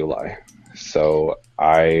all of you lie. So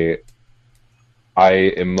I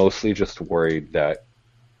am mostly just worried that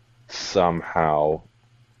somehow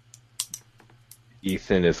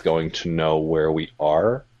Ethan is going to know where we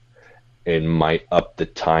are and might up the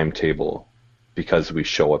timetable because we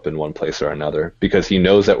show up in one place or another, because he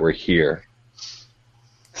knows that we're here.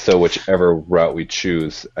 So whichever route we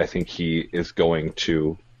choose, I think he is going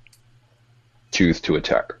to choose to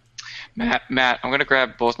attack. Matt, I'm going to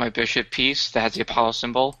grab both my bishop piece that has the Apollo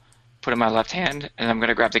symbol, put it in my left hand, and I'm going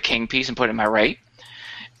to grab the king piece and put it in my right.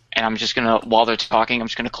 And I'm just going to, while they're talking, I'm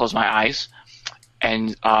just going to close my eyes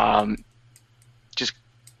and just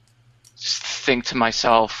think to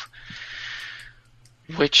myself,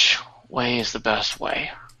 which way is the best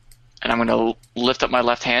way? And I'm going to lift up my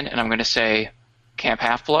left hand and I'm going to say Camp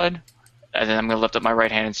Half-Blood, and then I'm going to lift up my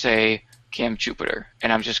right hand and say Camp Jupiter.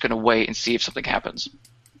 And I'm just going to wait and see if something happens.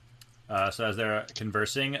 So as they're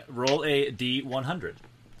conversing, roll a D100.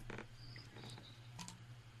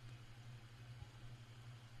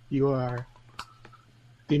 You are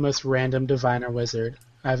the most random diviner wizard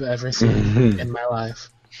I've ever seen in my life.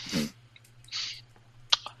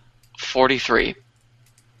 43.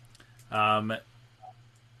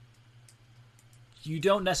 You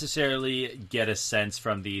don't necessarily get a sense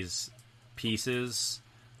from these pieces.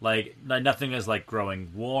 Like, nothing is like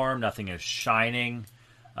growing warm, nothing is shining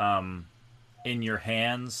in your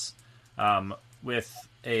hands. With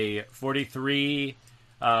a 43,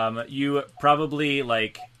 you probably,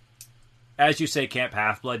 like, as you say Camp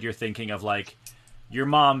Half-Blood, you're thinking of, like, your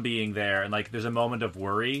mom being there, and, like, there's a moment of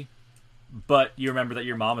worry, but you remember that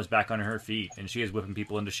your mom is back on her feet, and she is whipping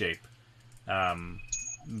people into shape.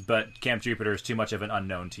 But Camp Jupiter is too much of an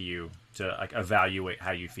unknown to you to, like, evaluate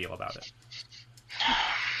how you feel about it.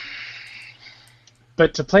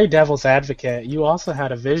 But to play devil's advocate, you also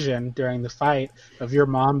had a vision during the fight of your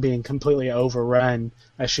mom being completely overrun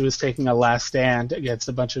as she was taking a last stand against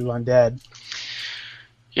a bunch of undead.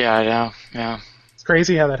 Yeah, I know. Yeah. It's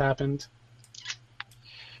crazy how that happened.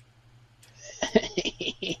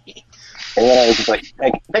 It's like,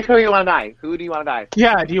 pick who you want to die. Who do you want to die?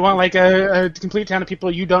 Yeah, do you want like a complete town of people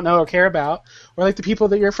you don't know or care about, or like the people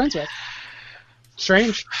that you're friends with?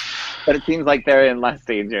 Strange. But it seems like they're in less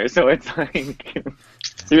danger, so it's like...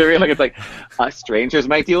 it's like strangers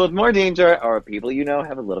might deal with more danger, or people you know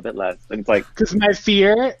have a little bit less. And it's like... Because my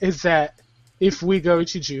fear is that if we go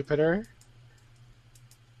to Jupiter...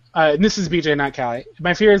 and this is BJ, not Callie.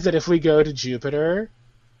 My fear is that if we go to Jupiter,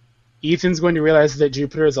 Ethan's going to realize that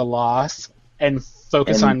Jupiter is a loss and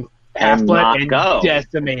focus on Half-Blood and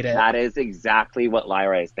decimate it. That is exactly what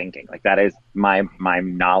Lyra is thinking. Like, that is my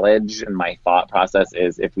knowledge and my thought process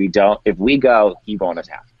is if we go, he won't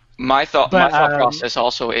attack. My thought process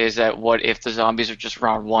also is that what if the zombies are just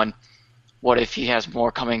round one? What if he has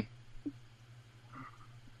more coming?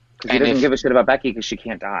 Because he doesn't give a shit about Becky because she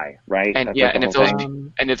can't die, right? And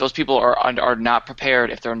if those people are not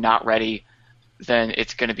prepared, if they're not ready, then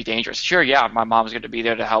it's going to be dangerous. Sure, yeah, my mom's going to be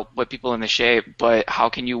there to help whip people into shape, but how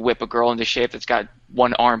can you whip a girl into shape that's got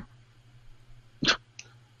one arm?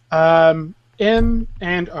 M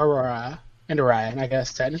and Aurora, and Orion, I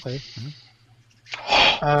guess, technically.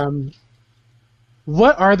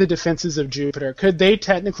 What are the defenses of Jupiter? Could they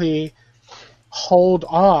technically hold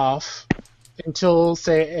off until,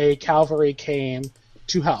 say, a cavalry came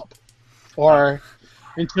to help? Or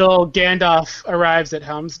until Gandalf arrives at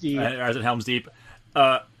Helm's Deep?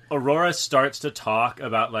 Aurora starts to talk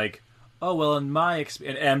about, like, oh, well, in my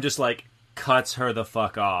experience... And M just, like, cuts her the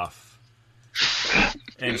fuck off.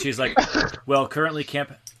 And she's like, well, currently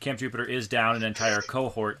Camp Jupiter is down an entire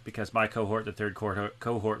cohort because my cohort, the third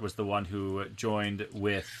cohort, was the one who joined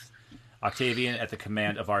with Octavian at the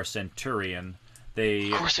command of our Centurion. They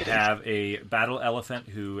have a battle elephant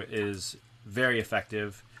who is very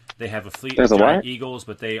effective. They have a fleet of giant eagles,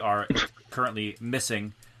 but they are currently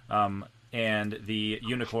missing. And the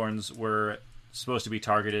unicorns were supposed to be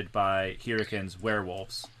targeted by Hurricane's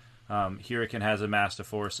werewolves. Hurricane has amassed a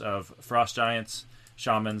force of frost giants,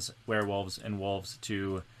 shamans, werewolves, and wolves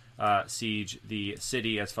to siege the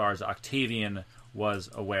city as far as Octavian was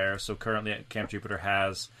aware. So currently Camp Jupiter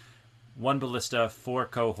has 1 ballista, 4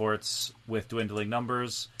 cohorts with dwindling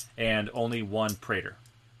numbers, and only 1 praetor.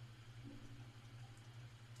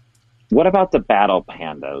 What about the battle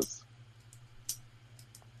pandas?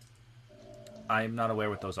 I'm not aware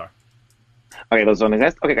what those are. Okay, those don't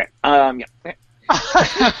exist? Okay, great. Yeah. Okay.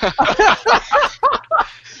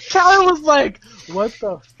 Callie was like, what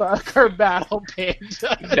the fuck are battle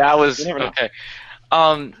panda? That was You never know. okay.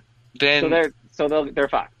 Then So they're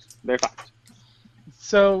fucked. They're fucked.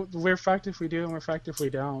 So we're fucked if we do, and we're fucked if we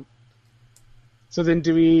don't. So then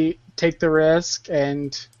do we take the risk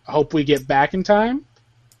and hope we get back in time?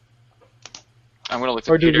 I'm gonna look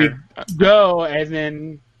Or at do we Peter. go and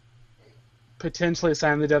then potentially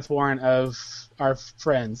sign the death warrant of our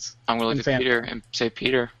friends? I'm gonna look and at family? Peter and say,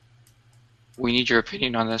 Peter, we need your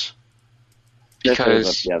opinion on this This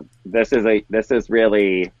because is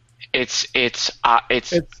really. it's It's-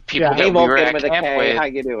 people yeah. that Hey, we were Vulcan at with a camp K, how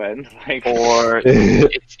with, you doing? Like, or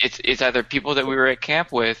it's either people that we were at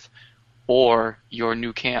camp with, or your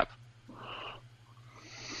new camp.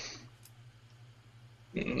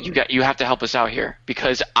 You have to help us out here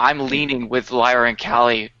because I'm leaning with Lyra and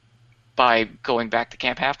Callie by going back to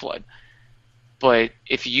Camp Half-Blood. But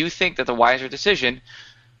if you think that the wiser decision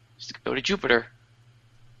is to go to Jupiter,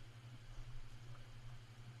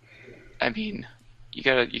 I mean, you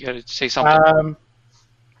gotta say something.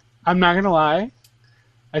 I'm not gonna lie.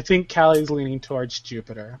 I think Callie's leaning towards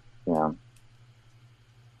Jupiter. yeah.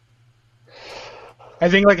 I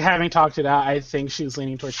think, like, having talked it out, I think she's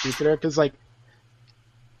leaning towards Jupiter because, like,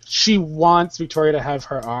 she wants Victoria to have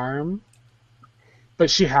her arm, but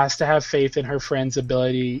she has to have faith in her friend's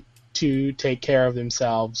ability to take care of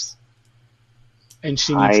themselves. And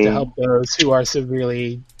she needs to help those who are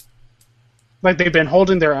severely... Like, they've been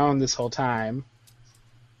holding their own this whole time.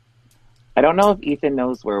 I don't know if Ethan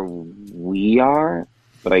knows where we are,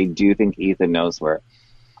 but I do think Ethan knows where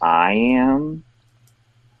I am.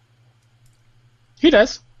 He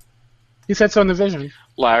does. He said so in the vision.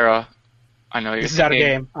 Lyra, I know you're This is out of thinking.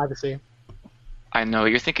 game, obviously. I know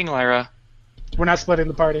you're thinking, Lyra. We're not splitting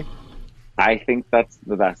the party. I think that's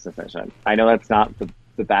the best decision. I know that's not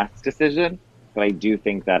the best decision, but I do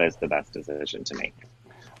think that is the best decision to make.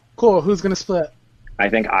 Cool. Who's going to split? I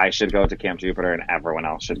think I should go to Camp Jupiter and everyone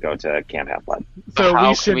else should go to Camp Half-Blood. So How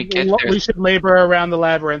we can we get there? we should labor around the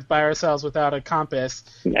labyrinth by ourselves without a compass.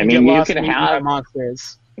 I and mean, get you lost can and eaten by have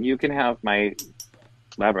monsters. my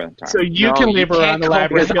labyrinth time. So you No, can you labor can't around the go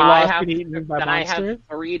labyrinth, because get I lost have, and eaten by then I monsters.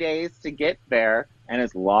 have 3 days to get there, and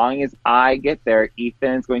as long as I get there,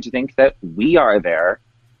 Ethan is going to think that we are there.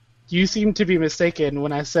 You seem to be mistaken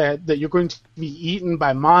when I said that you're going to be eaten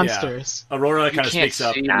by monsters. Aurora You kind of can't speaks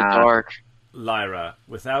up. see in the dark. Lyra,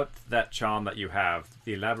 without that charm that you have,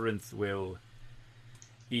 the labyrinth will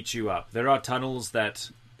eat you up. There are tunnels that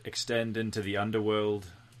extend into the underworld.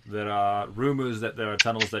 There are rumors that there are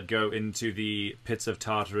tunnels that go into the pits of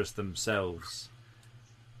Tartarus themselves.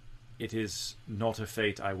 It is not a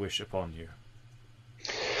fate I wish upon you.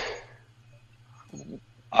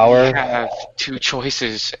 We have 2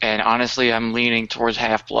 choices, and honestly, I'm leaning towards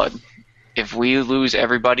Half-Blood. If we lose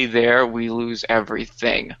everybody there, we lose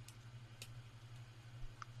everything.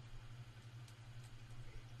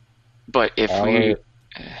 But if we...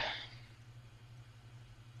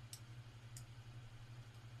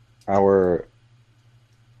 Our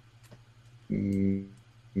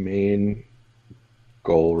main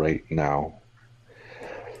goal right now,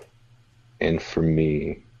 and for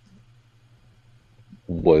me,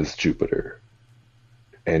 was Jupiter.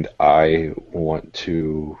 And I want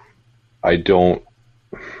to... I don't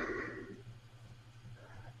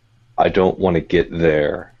want to get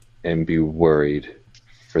there and be worried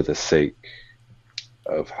for the sake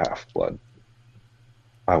of Half-Blood.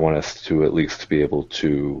 I want us to at least be able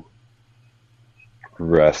to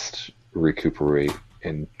rest, recuperate,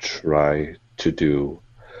 and try to do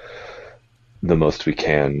the most we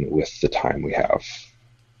can with the time we have.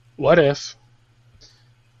 What if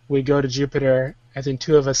we go to Jupiter and then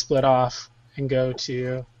 2 of us split off and go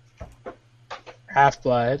to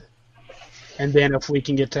Half-Blood, and then if we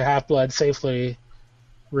can get to Half-Blood safely,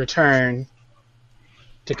 return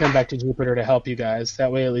to come back to Jupiter to help you guys.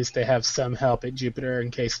 That way at least they have some help at Jupiter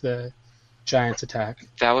in case the giants attack.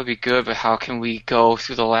 That would be good, but how can we go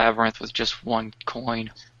through the labyrinth with just 1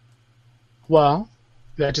 coin? Well,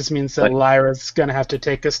 that just means that But- Lyra's going to have to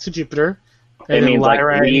take us to Jupiter, and It then means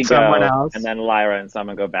Lyra like we and someone go, else, and then Lyra and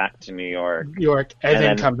someone go back to New York, and then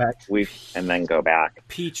then come back. and then go back.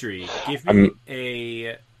 Petrie, give me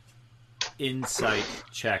a insight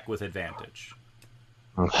check with advantage.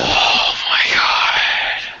 Okay. Oh my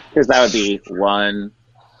god. Because that would be 1,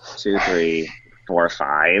 2, 3, 4,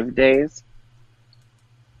 5 days.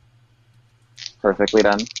 Perfectly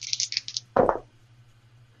done.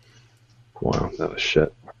 Wow, that was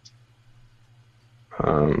shit.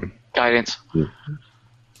 Guidance.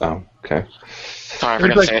 Oh, okay. Sorry, I It'd forgot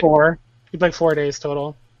be to like say it. 4. It'd be like 4 days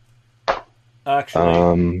total.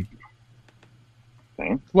 Actually,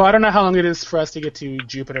 Well, I don't know how long it is for us to get to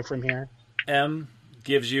Jupiter from here. M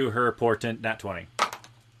gives you her portent nat 20.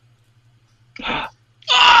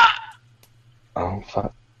 Oh,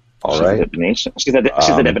 fuck. All She's right. a divination. She's a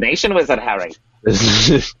divination wizard, Harry.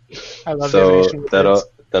 I love So divination wizards.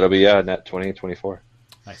 that'll be net 20, 24.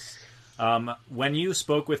 Nice. When you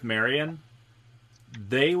spoke with Marion,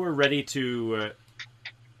 they were ready to.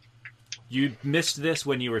 You missed this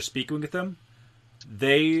when you were speaking with them.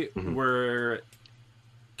 They were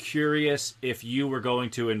curious if you were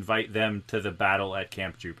going to invite them to the battle at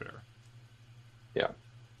Camp Jupiter. Yeah.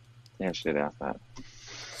 Yeah, she did ask that.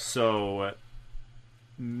 So,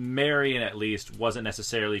 Marion at least wasn't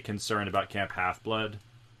necessarily concerned about Camp Half-Blood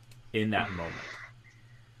in that moment.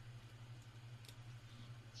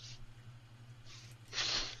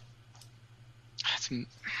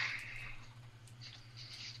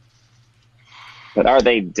 But are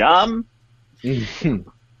they dumb?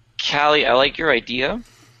 Callie, I like your idea.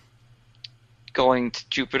 Going to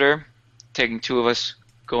Jupiter, taking 2 of us,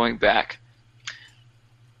 going back.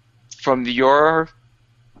 From your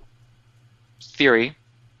theory,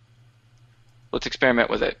 let's experiment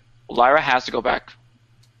with it. Lyra has to go back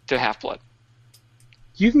to Half-Blood.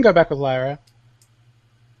 You can go back with Lyra.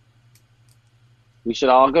 We should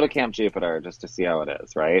all go to Camp Jupiter just to see how it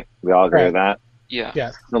is, right? We all agree with that? Yeah.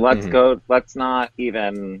 Yes. So let's go. Let's not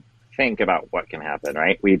even think about what can happen,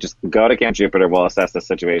 right? We just go to Camp Jupiter. We'll assess the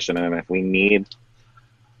situation, and if we need,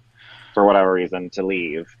 for whatever reason, to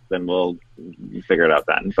leave, then we'll figure it out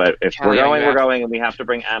then. But if Callie, we're going, and we have to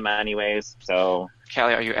bring Emma anyways. So,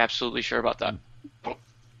 Callie, are you absolutely sure about that?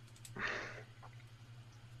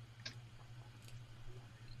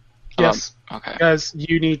 Yes. Okay. Because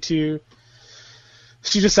you need to.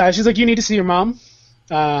 She decides, she's like, you need to see your mom.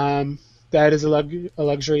 That is a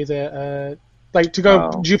luxury that, like, to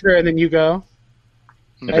go Jupiter and then you go.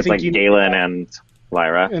 if it's like Galen and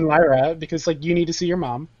Lyra. And Lyra, because, like, you need to see your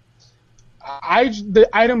mom. The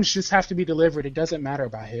items just have to be delivered. It doesn't matter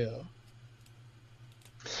by who.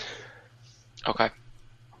 Okay.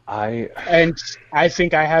 And I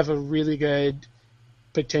think I have a really good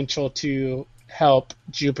potential to help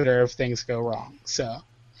Jupiter if things go wrong. So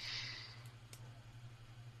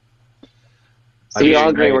we all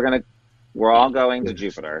agree we're all going to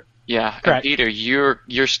Jupiter. Yeah, and Peter, you're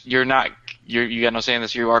not you got no say in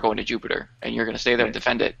this. You are going to Jupiter, and you're going to stay there and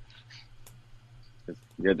defend it.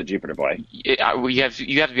 You're the Jupiter boy. You have to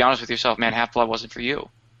be honest with yourself, man. Half-Blood wasn't for you.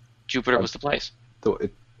 Jupiter was the place.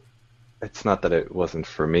 It's not that it wasn't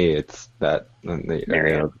for me. It's that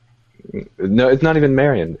Marion. No, it's not even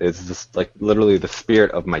Marion. It's just like literally the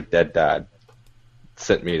spirit of my dead dad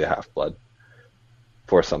sent me to Half-Blood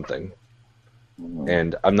for something.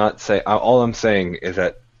 And I'm not saying. All I'm saying is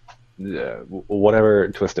that whatever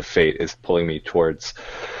twist of fate is pulling me towards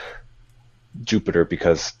Jupiter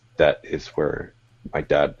because that is where my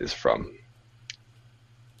dad is from,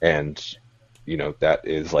 and that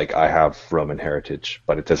is like I have Roman heritage,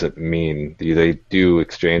 but it doesn't mean they do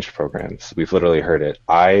exchange programs. We've literally heard it.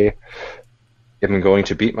 I am going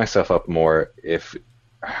to beat myself up more if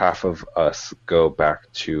half of us go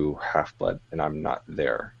back to Half-Blood and I'm not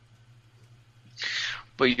there.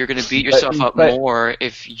 But you're going to beat yourself up more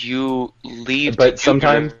if you leave but to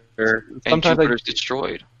Jupiter and sometimes Jupiter's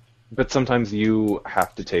destroyed. But sometimes you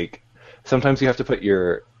have to put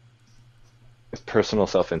your personal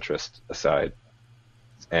self-interest aside.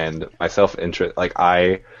 And my self-interest, like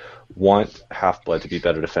I want Half-Blood to be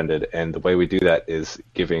better defended, and the way we do that is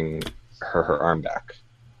giving her arm back.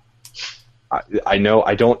 I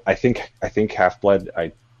think Half-Blood,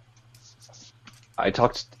 I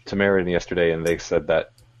talked to Marion yesterday, and they said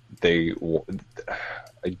that I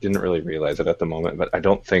didn't really realize it at the moment, but I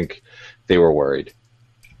don't think they were worried.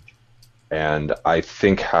 And I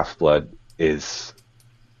think Half-Blood is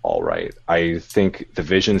all right. I think the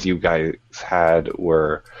visions you guys had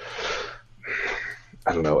were,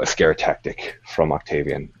 I don't know, a scare tactic from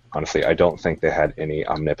Octavian. Honestly, I don't think they had any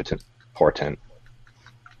omnipotent portent.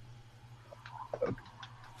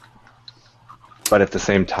 But at the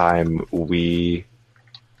same time, we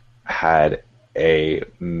had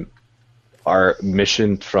our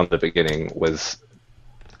mission from the beginning was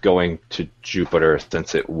going to Jupiter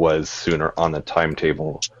since it was sooner on the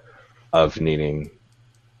timetable of needing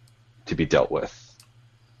to be dealt with.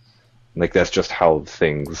 Like that's just how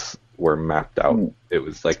things were mapped out. It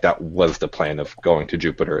was like that was the plan of going to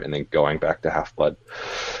Jupiter and then going back to Half-Blood.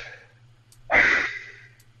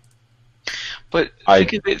 But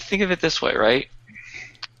think of it this way, right?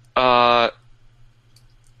 The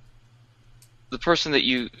person that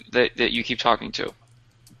you keep talking to,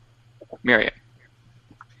 Miriam.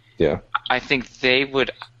 Yeah. I think they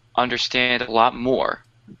would understand a lot more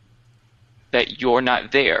that you're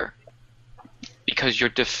not there because you're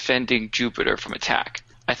defending Jupiter from attack.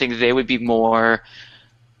 I think they would be more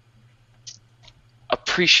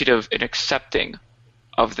appreciative and accepting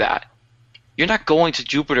of that. You're not going to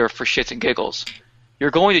Jupiter for shits and giggles.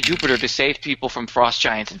 You're going to Jupiter to save people from frost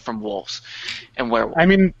giants and from wolves and werewolves. I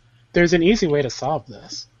mean, there's an easy way to solve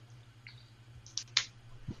this.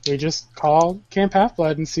 We just call Camp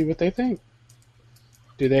Half-Blood and see what they think.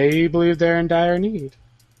 Do they believe they're in dire need?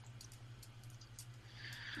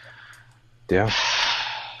 Yeah.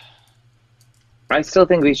 I still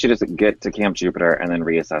think we should just get to Camp Jupiter and then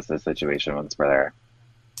reassess the situation once we're there.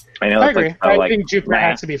 I know I it's agree. like, so, I like, think Jupiter meh.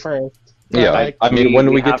 has to be first. But, Yeah. like, I mean, we- when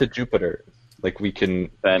we we get have- to Jupiter, like we can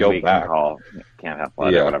Then go we back. can call Camp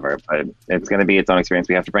Half-Blood Yeah. or whatever. But it's going to be its own experience.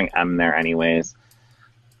 We have to bring M there anyways.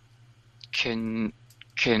 Can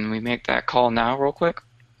we make that call now, real quick?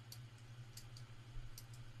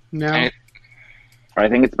 no. And I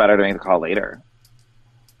think it's better to make the call later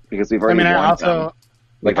because we've I already mean, I warned also them.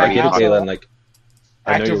 Like I I get it, also Galen. Like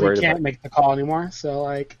I know you're actively worried can't about. make the call anymore, so,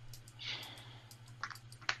 like,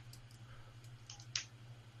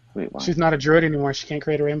 Wait, what? she's not a druid anymore. She can't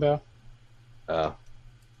create a rainbow. Because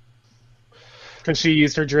she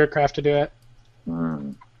used her druidcraft to do it.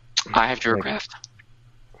 I have Druidcraft.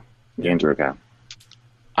 Game Druka.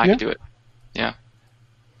 I Yeah. can do it.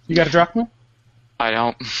 You got a drachma? I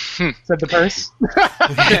don't. Said the purse.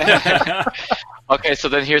 Okay, so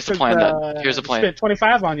then here's the plan then. Here's the plan. Spent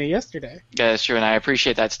 25 on you yesterday. Yeah, that's true, and I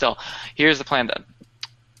appreciate that still. Here's the plan then.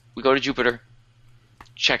 We go to Jupiter,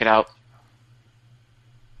 check it out,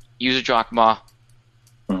 use a drachma,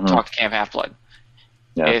 talk to Camp Half-Blood.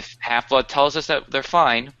 Yeah. If Half-Blood tells us that they're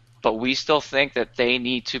fine, but we still think that they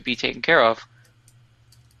need to be taken care of,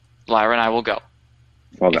 Lyra and I will go.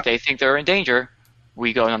 Well, If they think they're in danger,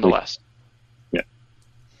 we go nonetheless.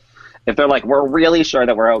 if they're like, we're really sure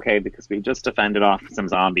that we're okay because we just defended off some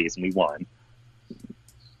zombies and we won.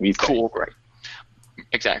 We stay. Cool, great.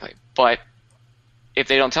 Exactly. But if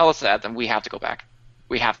they don't tell us that, then we have to go back.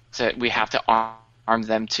 We have to arm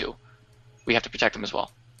them too. We have to protect them as well.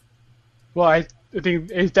 Well, I think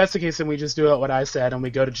if that's the case, then we just do what I said, and we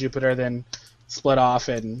go to Jupiter, then split off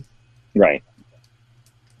and Right.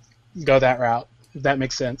 go that route, if that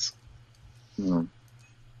makes sense. Mhm.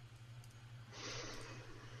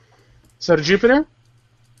 So to Jupiter?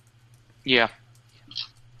 Yeah.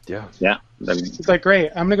 Yeah. Yeah. Then, It's like, great,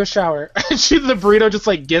 I'm going to go shower. The burrito just,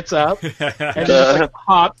 like, gets up and just, like,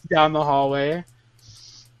 hops down the hallway.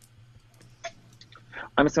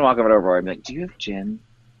 I'm just gonna walk over to Aurora and be like, "Do you have gin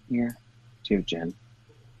here? Do you have gin?"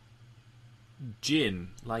 Gin,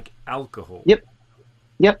 like alcohol. Yep.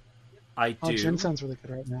 Yep. I Oh, do. gin sounds really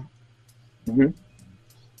good right now. hmm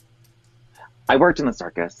I worked in the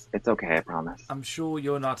circus. It's okay, I promise. I'm sure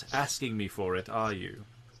you're not asking me for it, are you?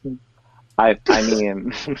 I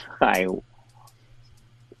mean, I.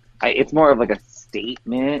 It's more of like a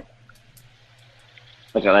statement,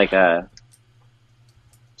 like a.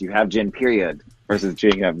 Do you have gin? Period. Versus do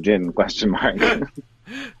you have gin? Question mark.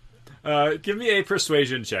 Give me a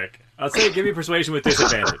persuasion check. I'll say give me persuasion with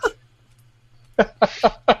disadvantage.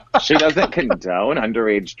 She doesn't condone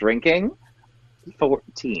underage drinking.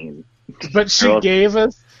 14. But she Girl. gave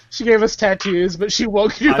us tattoos, but she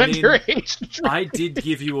won't do I mean, underage drink. I did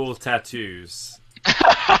give you all tattoos.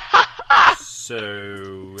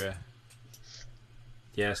 So,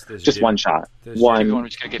 yes, there's Just gin. one shot. There's One. Everyone, we're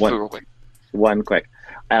just gonna get One. food real quick. One quick.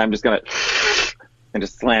 And I'm just gonna and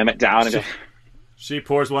just slam it down and go. She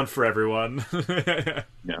pours one for everyone.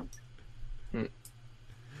 Yeah.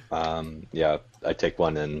 Yeah, I take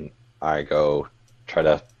one and I go try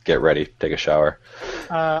to get ready, take a shower.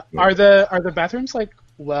 Are the bathrooms, like,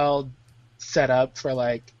 well set up for,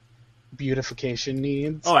 like, beautification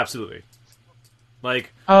needs? Oh, absolutely.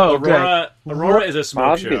 Like, Oh, Aurora is a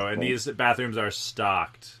smoke show, Obviously. and these bathrooms are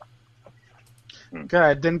stocked.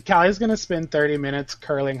 Good. Then Callie's gonna spend 30 minutes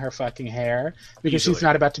curling her fucking hair because she's Easily.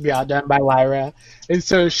 not about to be outdone by Lyra, and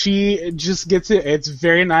so she just gets it. It's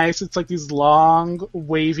very nice. It's like these long,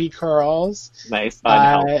 wavy curls. Nice,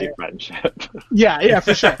 unhealthy friendship. Yeah,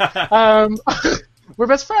 for sure. We're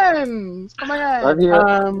best friends. Oh my god. Love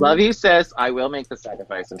you. Love you, sis. I will make the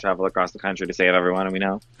sacrifice and travel across the country to save everyone, and we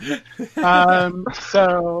know.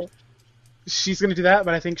 So she's gonna do that,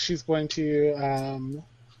 but I think she's going to.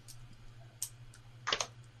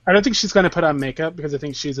 I don't think she's going to put on makeup because I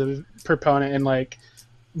think she's a proponent in, like,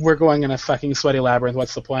 we're going in a fucking sweaty labyrinth.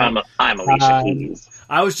 What's the point? I'm Alicia Keys.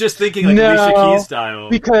 I was just thinking like No, Alicia Keys style.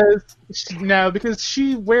 because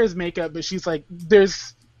she wears makeup, but she's like,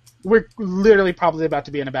 we're literally probably about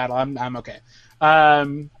to be in a battle. I'm okay.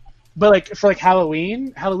 But like for like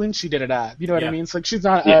Halloween she did it up. You know what I mean? It's like she's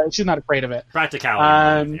not afraid of it. Practicality more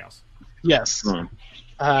than anything else. Yes.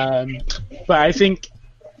 But I think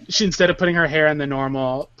she, instead of putting her hair in the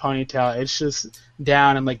normal ponytail, it's just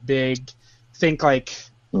down and like big. Think like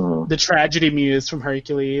the tragedy muse from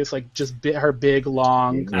Hercules, like just her big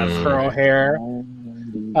long curl hair.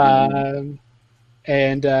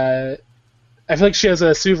 And I feel like she has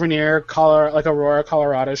a souvenir collar, like Aurora,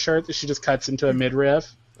 Colorado shirt that she just cuts into a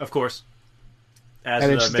midriff. Of course. And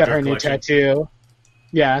then she's got her new tattoo.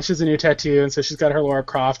 Yeah, she has a new tattoo, and so she's got her Lara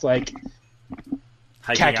Croft like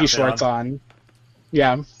Hiking khaki shorts on.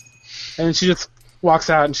 Yeah, and then she just walks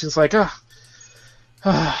out, and she's like,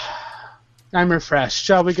 I'm refreshed.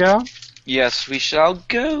 Shall we go? Yes, we shall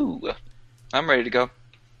go. I'm ready to go.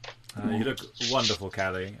 You look wonderful,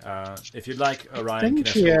 Callie. If you'd like, Orion Thank can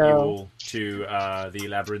escort you you. all to the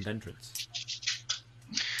labyrinth entrance.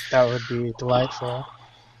 That would be delightful.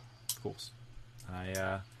 Of course.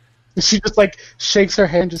 She just like shakes her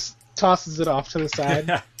hand, just tosses it off to the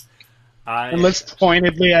side, and looks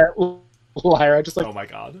pointedly at Lyra, just like, oh my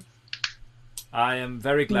god. I am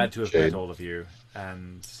very glad to have met all of you,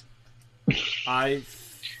 and I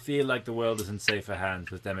feel like the world is in safer hands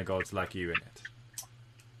with demigods like you in it.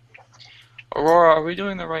 Aurora, are we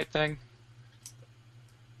doing the right thing?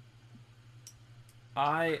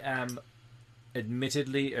 I am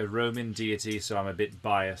admittedly a Roman deity, so I'm a bit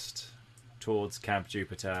biased towards Camp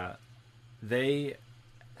Jupiter. They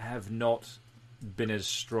have not been as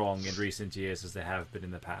strong in recent years as they have been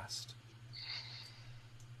in the past.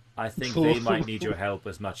 I think they might need your help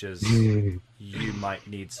as much as you might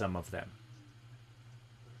need some of them.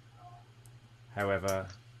 However,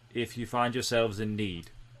 if you find yourselves in need,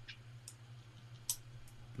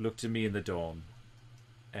 look to me in the dawn,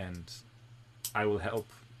 and I will help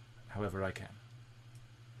however I can.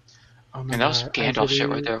 oh my And that was God, Gandalf shit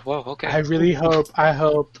right there. Whoa, okay. I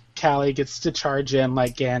hope Callie gets to charge in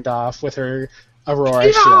like Gandalf with her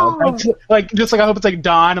Aurora shield. Like just like I hope it's like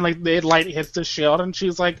dawn and like the light hits the shield and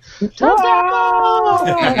she's like, turn back off!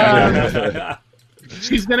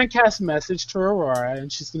 She's gonna cast message to Aurora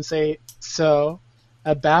and she's gonna say, so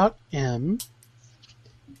about M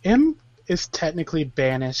is technically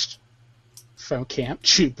banished from Camp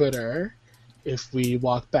Jupiter. If we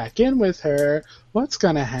walk back in with her, what's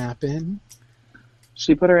gonna happen?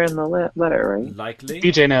 She put her in the letter, right? Likely.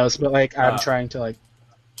 BJ knows, but like I'm trying to like.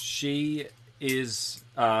 She is.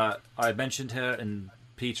 I mentioned her in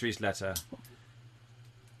Petrie's letter.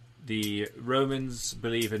 The Romans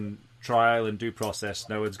believe in trial and due process.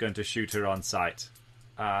 No one's going to shoot her on sight.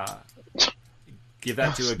 Give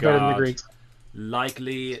that to a better than the guard. Greeks.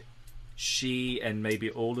 Likely, she and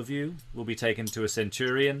maybe all of you will be taken to a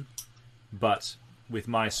centurion. But with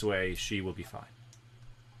my sway, she will be fine.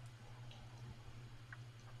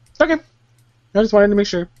 Okay. I just wanted to make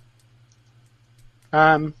sure.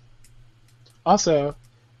 Also,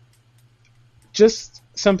 just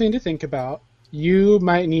something to think about. You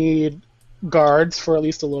might need guards for at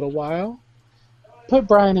least a little while. Put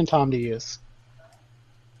Brian and Tom to use.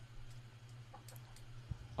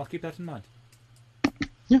 I'll keep that in mind.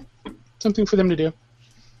 Yeah, something for them to do.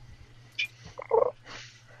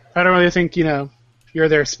 I don't really think, you're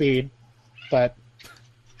their speed, but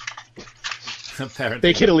Apparently.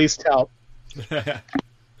 they could at least help.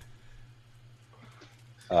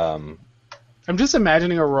 I'm just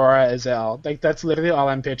imagining Aurora as Elle. Like, that's literally all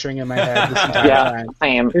I'm picturing in my head this entire time. I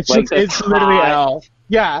am. It's, like it's literally Elle.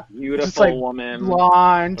 Yeah. Beautiful just like woman.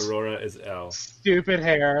 blonde, Aurora is Elle. stupid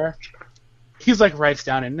hair. He's like writes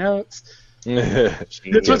down in notes. This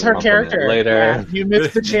This was her character. later. Yeah, you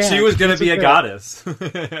missed the chance. She was going to be a goddess.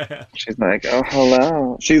 She's like, oh,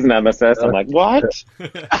 hello. She's Nemesis. I'm like, what? No!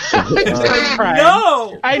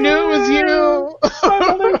 I knew it was you.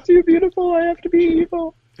 I'm too beautiful. I have to be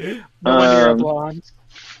evil. No wonder you're a blonde.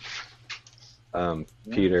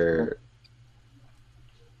 Peter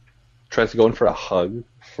tries to go in for a hug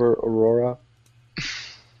for Aurora.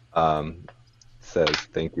 Says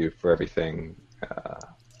thank you for everything.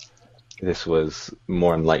 This was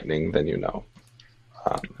more enlightening than you know.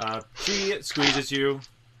 She squeezes you.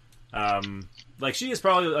 Like she is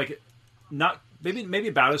probably like not maybe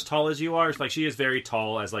about as tall as you are. Like she is very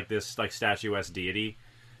tall as like this like statuesque deity.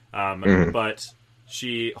 But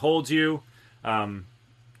she holds you, and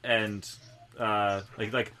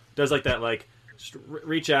like does like that like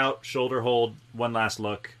reach out, shoulder hold, one last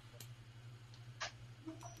look.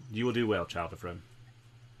 You will do well, child of Rome.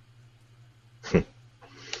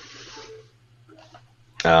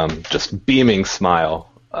 just beaming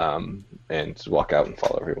smile, and walk out and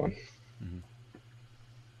follow everyone.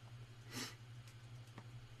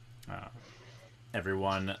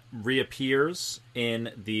 Everyone reappears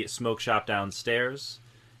in the smoke shop downstairs,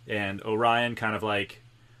 and Orion kind of like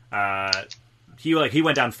he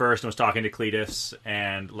went down first and was talking to Cletus,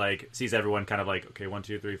 and like sees everyone kind of like, okay, 1,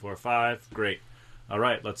 2, 3, 4, 5, great, all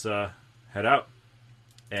right, let's head out.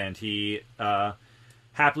 And he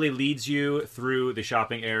happily leads you through the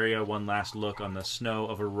shopping area. One last look on the snow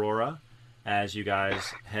of Aurora as you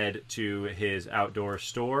guys head to his outdoor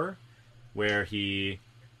store, where he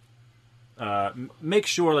make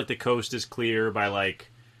sure like the coast is clear by like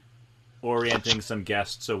orienting some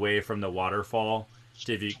guests away from the waterfall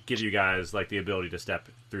to give you guys like the ability to step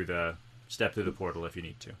through the portal if you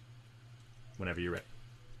need to, whenever you're ready.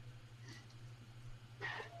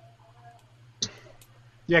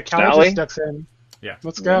 Yeah, Cal just ducks in. Yeah,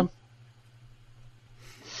 let's go.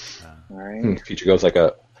 All right. Future goes like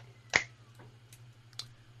a,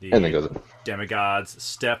 and then goes in.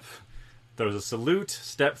 Demigods throws a salute,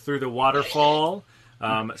 step through the waterfall.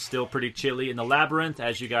 Still pretty chilly in the labyrinth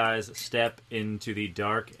as you guys step into the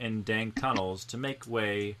dark and dank tunnels to make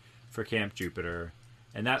way for Camp Jupiter.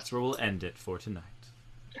 And that's where we'll end it for tonight.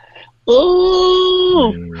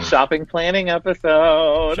 Ooh! Shopping planning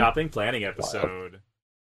episode. Shopping planning episode.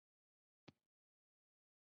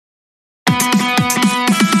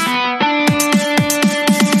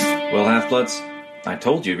 Well, Half-Bloods, I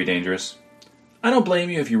told you it'd be dangerous. I don't blame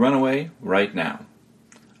you if you run away right now.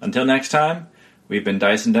 Until next time, we've been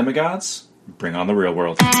Dice and Demigods. Bring on the real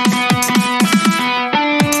world.